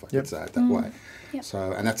doubling up, if I could say it that way.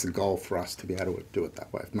 So, and that's the goal for us, to be able to do it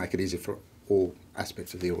that way, make it easier for all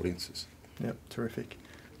aspects of the audiences. Yep, terrific.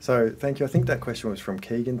 So thank you. I think that question was from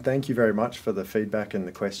Keegan. Thank you very much for the feedback and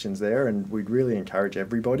the questions there, and we'd really encourage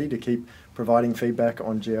everybody to keep providing feedback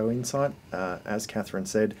on GeoInsight. As Catherine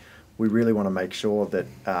said, we really want to make sure that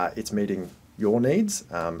it's meeting your needs,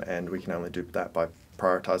 and we can only do that by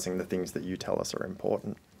prioritising the things that you tell us are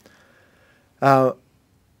important.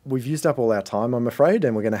 We've used up all our time, I'm afraid,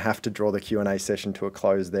 and we're going to have to draw the Q&A session to a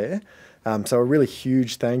close there. So a really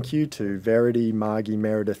huge thank you to Verity, Margie,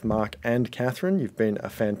 Meredith, Mark and Catherine. You've been a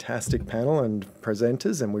fantastic panel and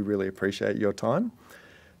presenters, and we really appreciate your time.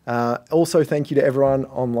 Also, thank you to everyone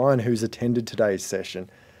online who's attended today's session.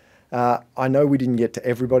 I know we didn't get to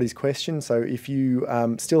everybody's question, so if you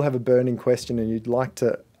still have a burning question and you'd like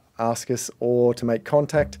to ask us or to make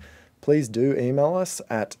contact, please do email us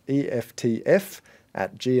at eftf@ga.gov.au.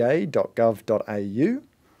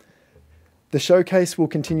 The showcase will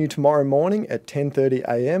continue tomorrow morning at 10:30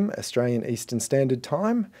 a.m. Australian Eastern Standard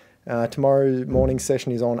Time. Tomorrow morning's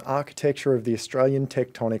session is on architecture of the Australian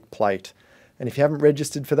tectonic plate. And if you haven't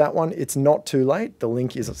registered for that one, it's not too late. The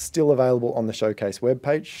link is still available on the showcase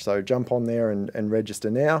webpage, so jump on there and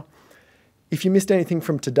register now. If you missed anything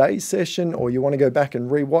from today's session, or you want to go back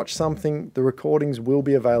and re-watch something, the recordings will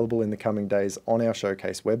be available in the coming days on our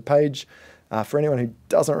showcase webpage. For anyone who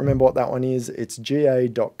doesn't remember what that one is, it's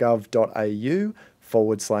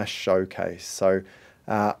ga.gov.au/showcase. So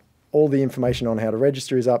all the information on how to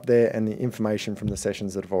register is up there, and the information from the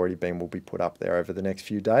sessions that have already been will be put up there over the next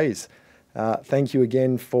few days. Thank you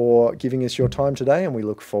again for giving us your time today, and we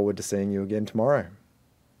look forward to seeing you again tomorrow.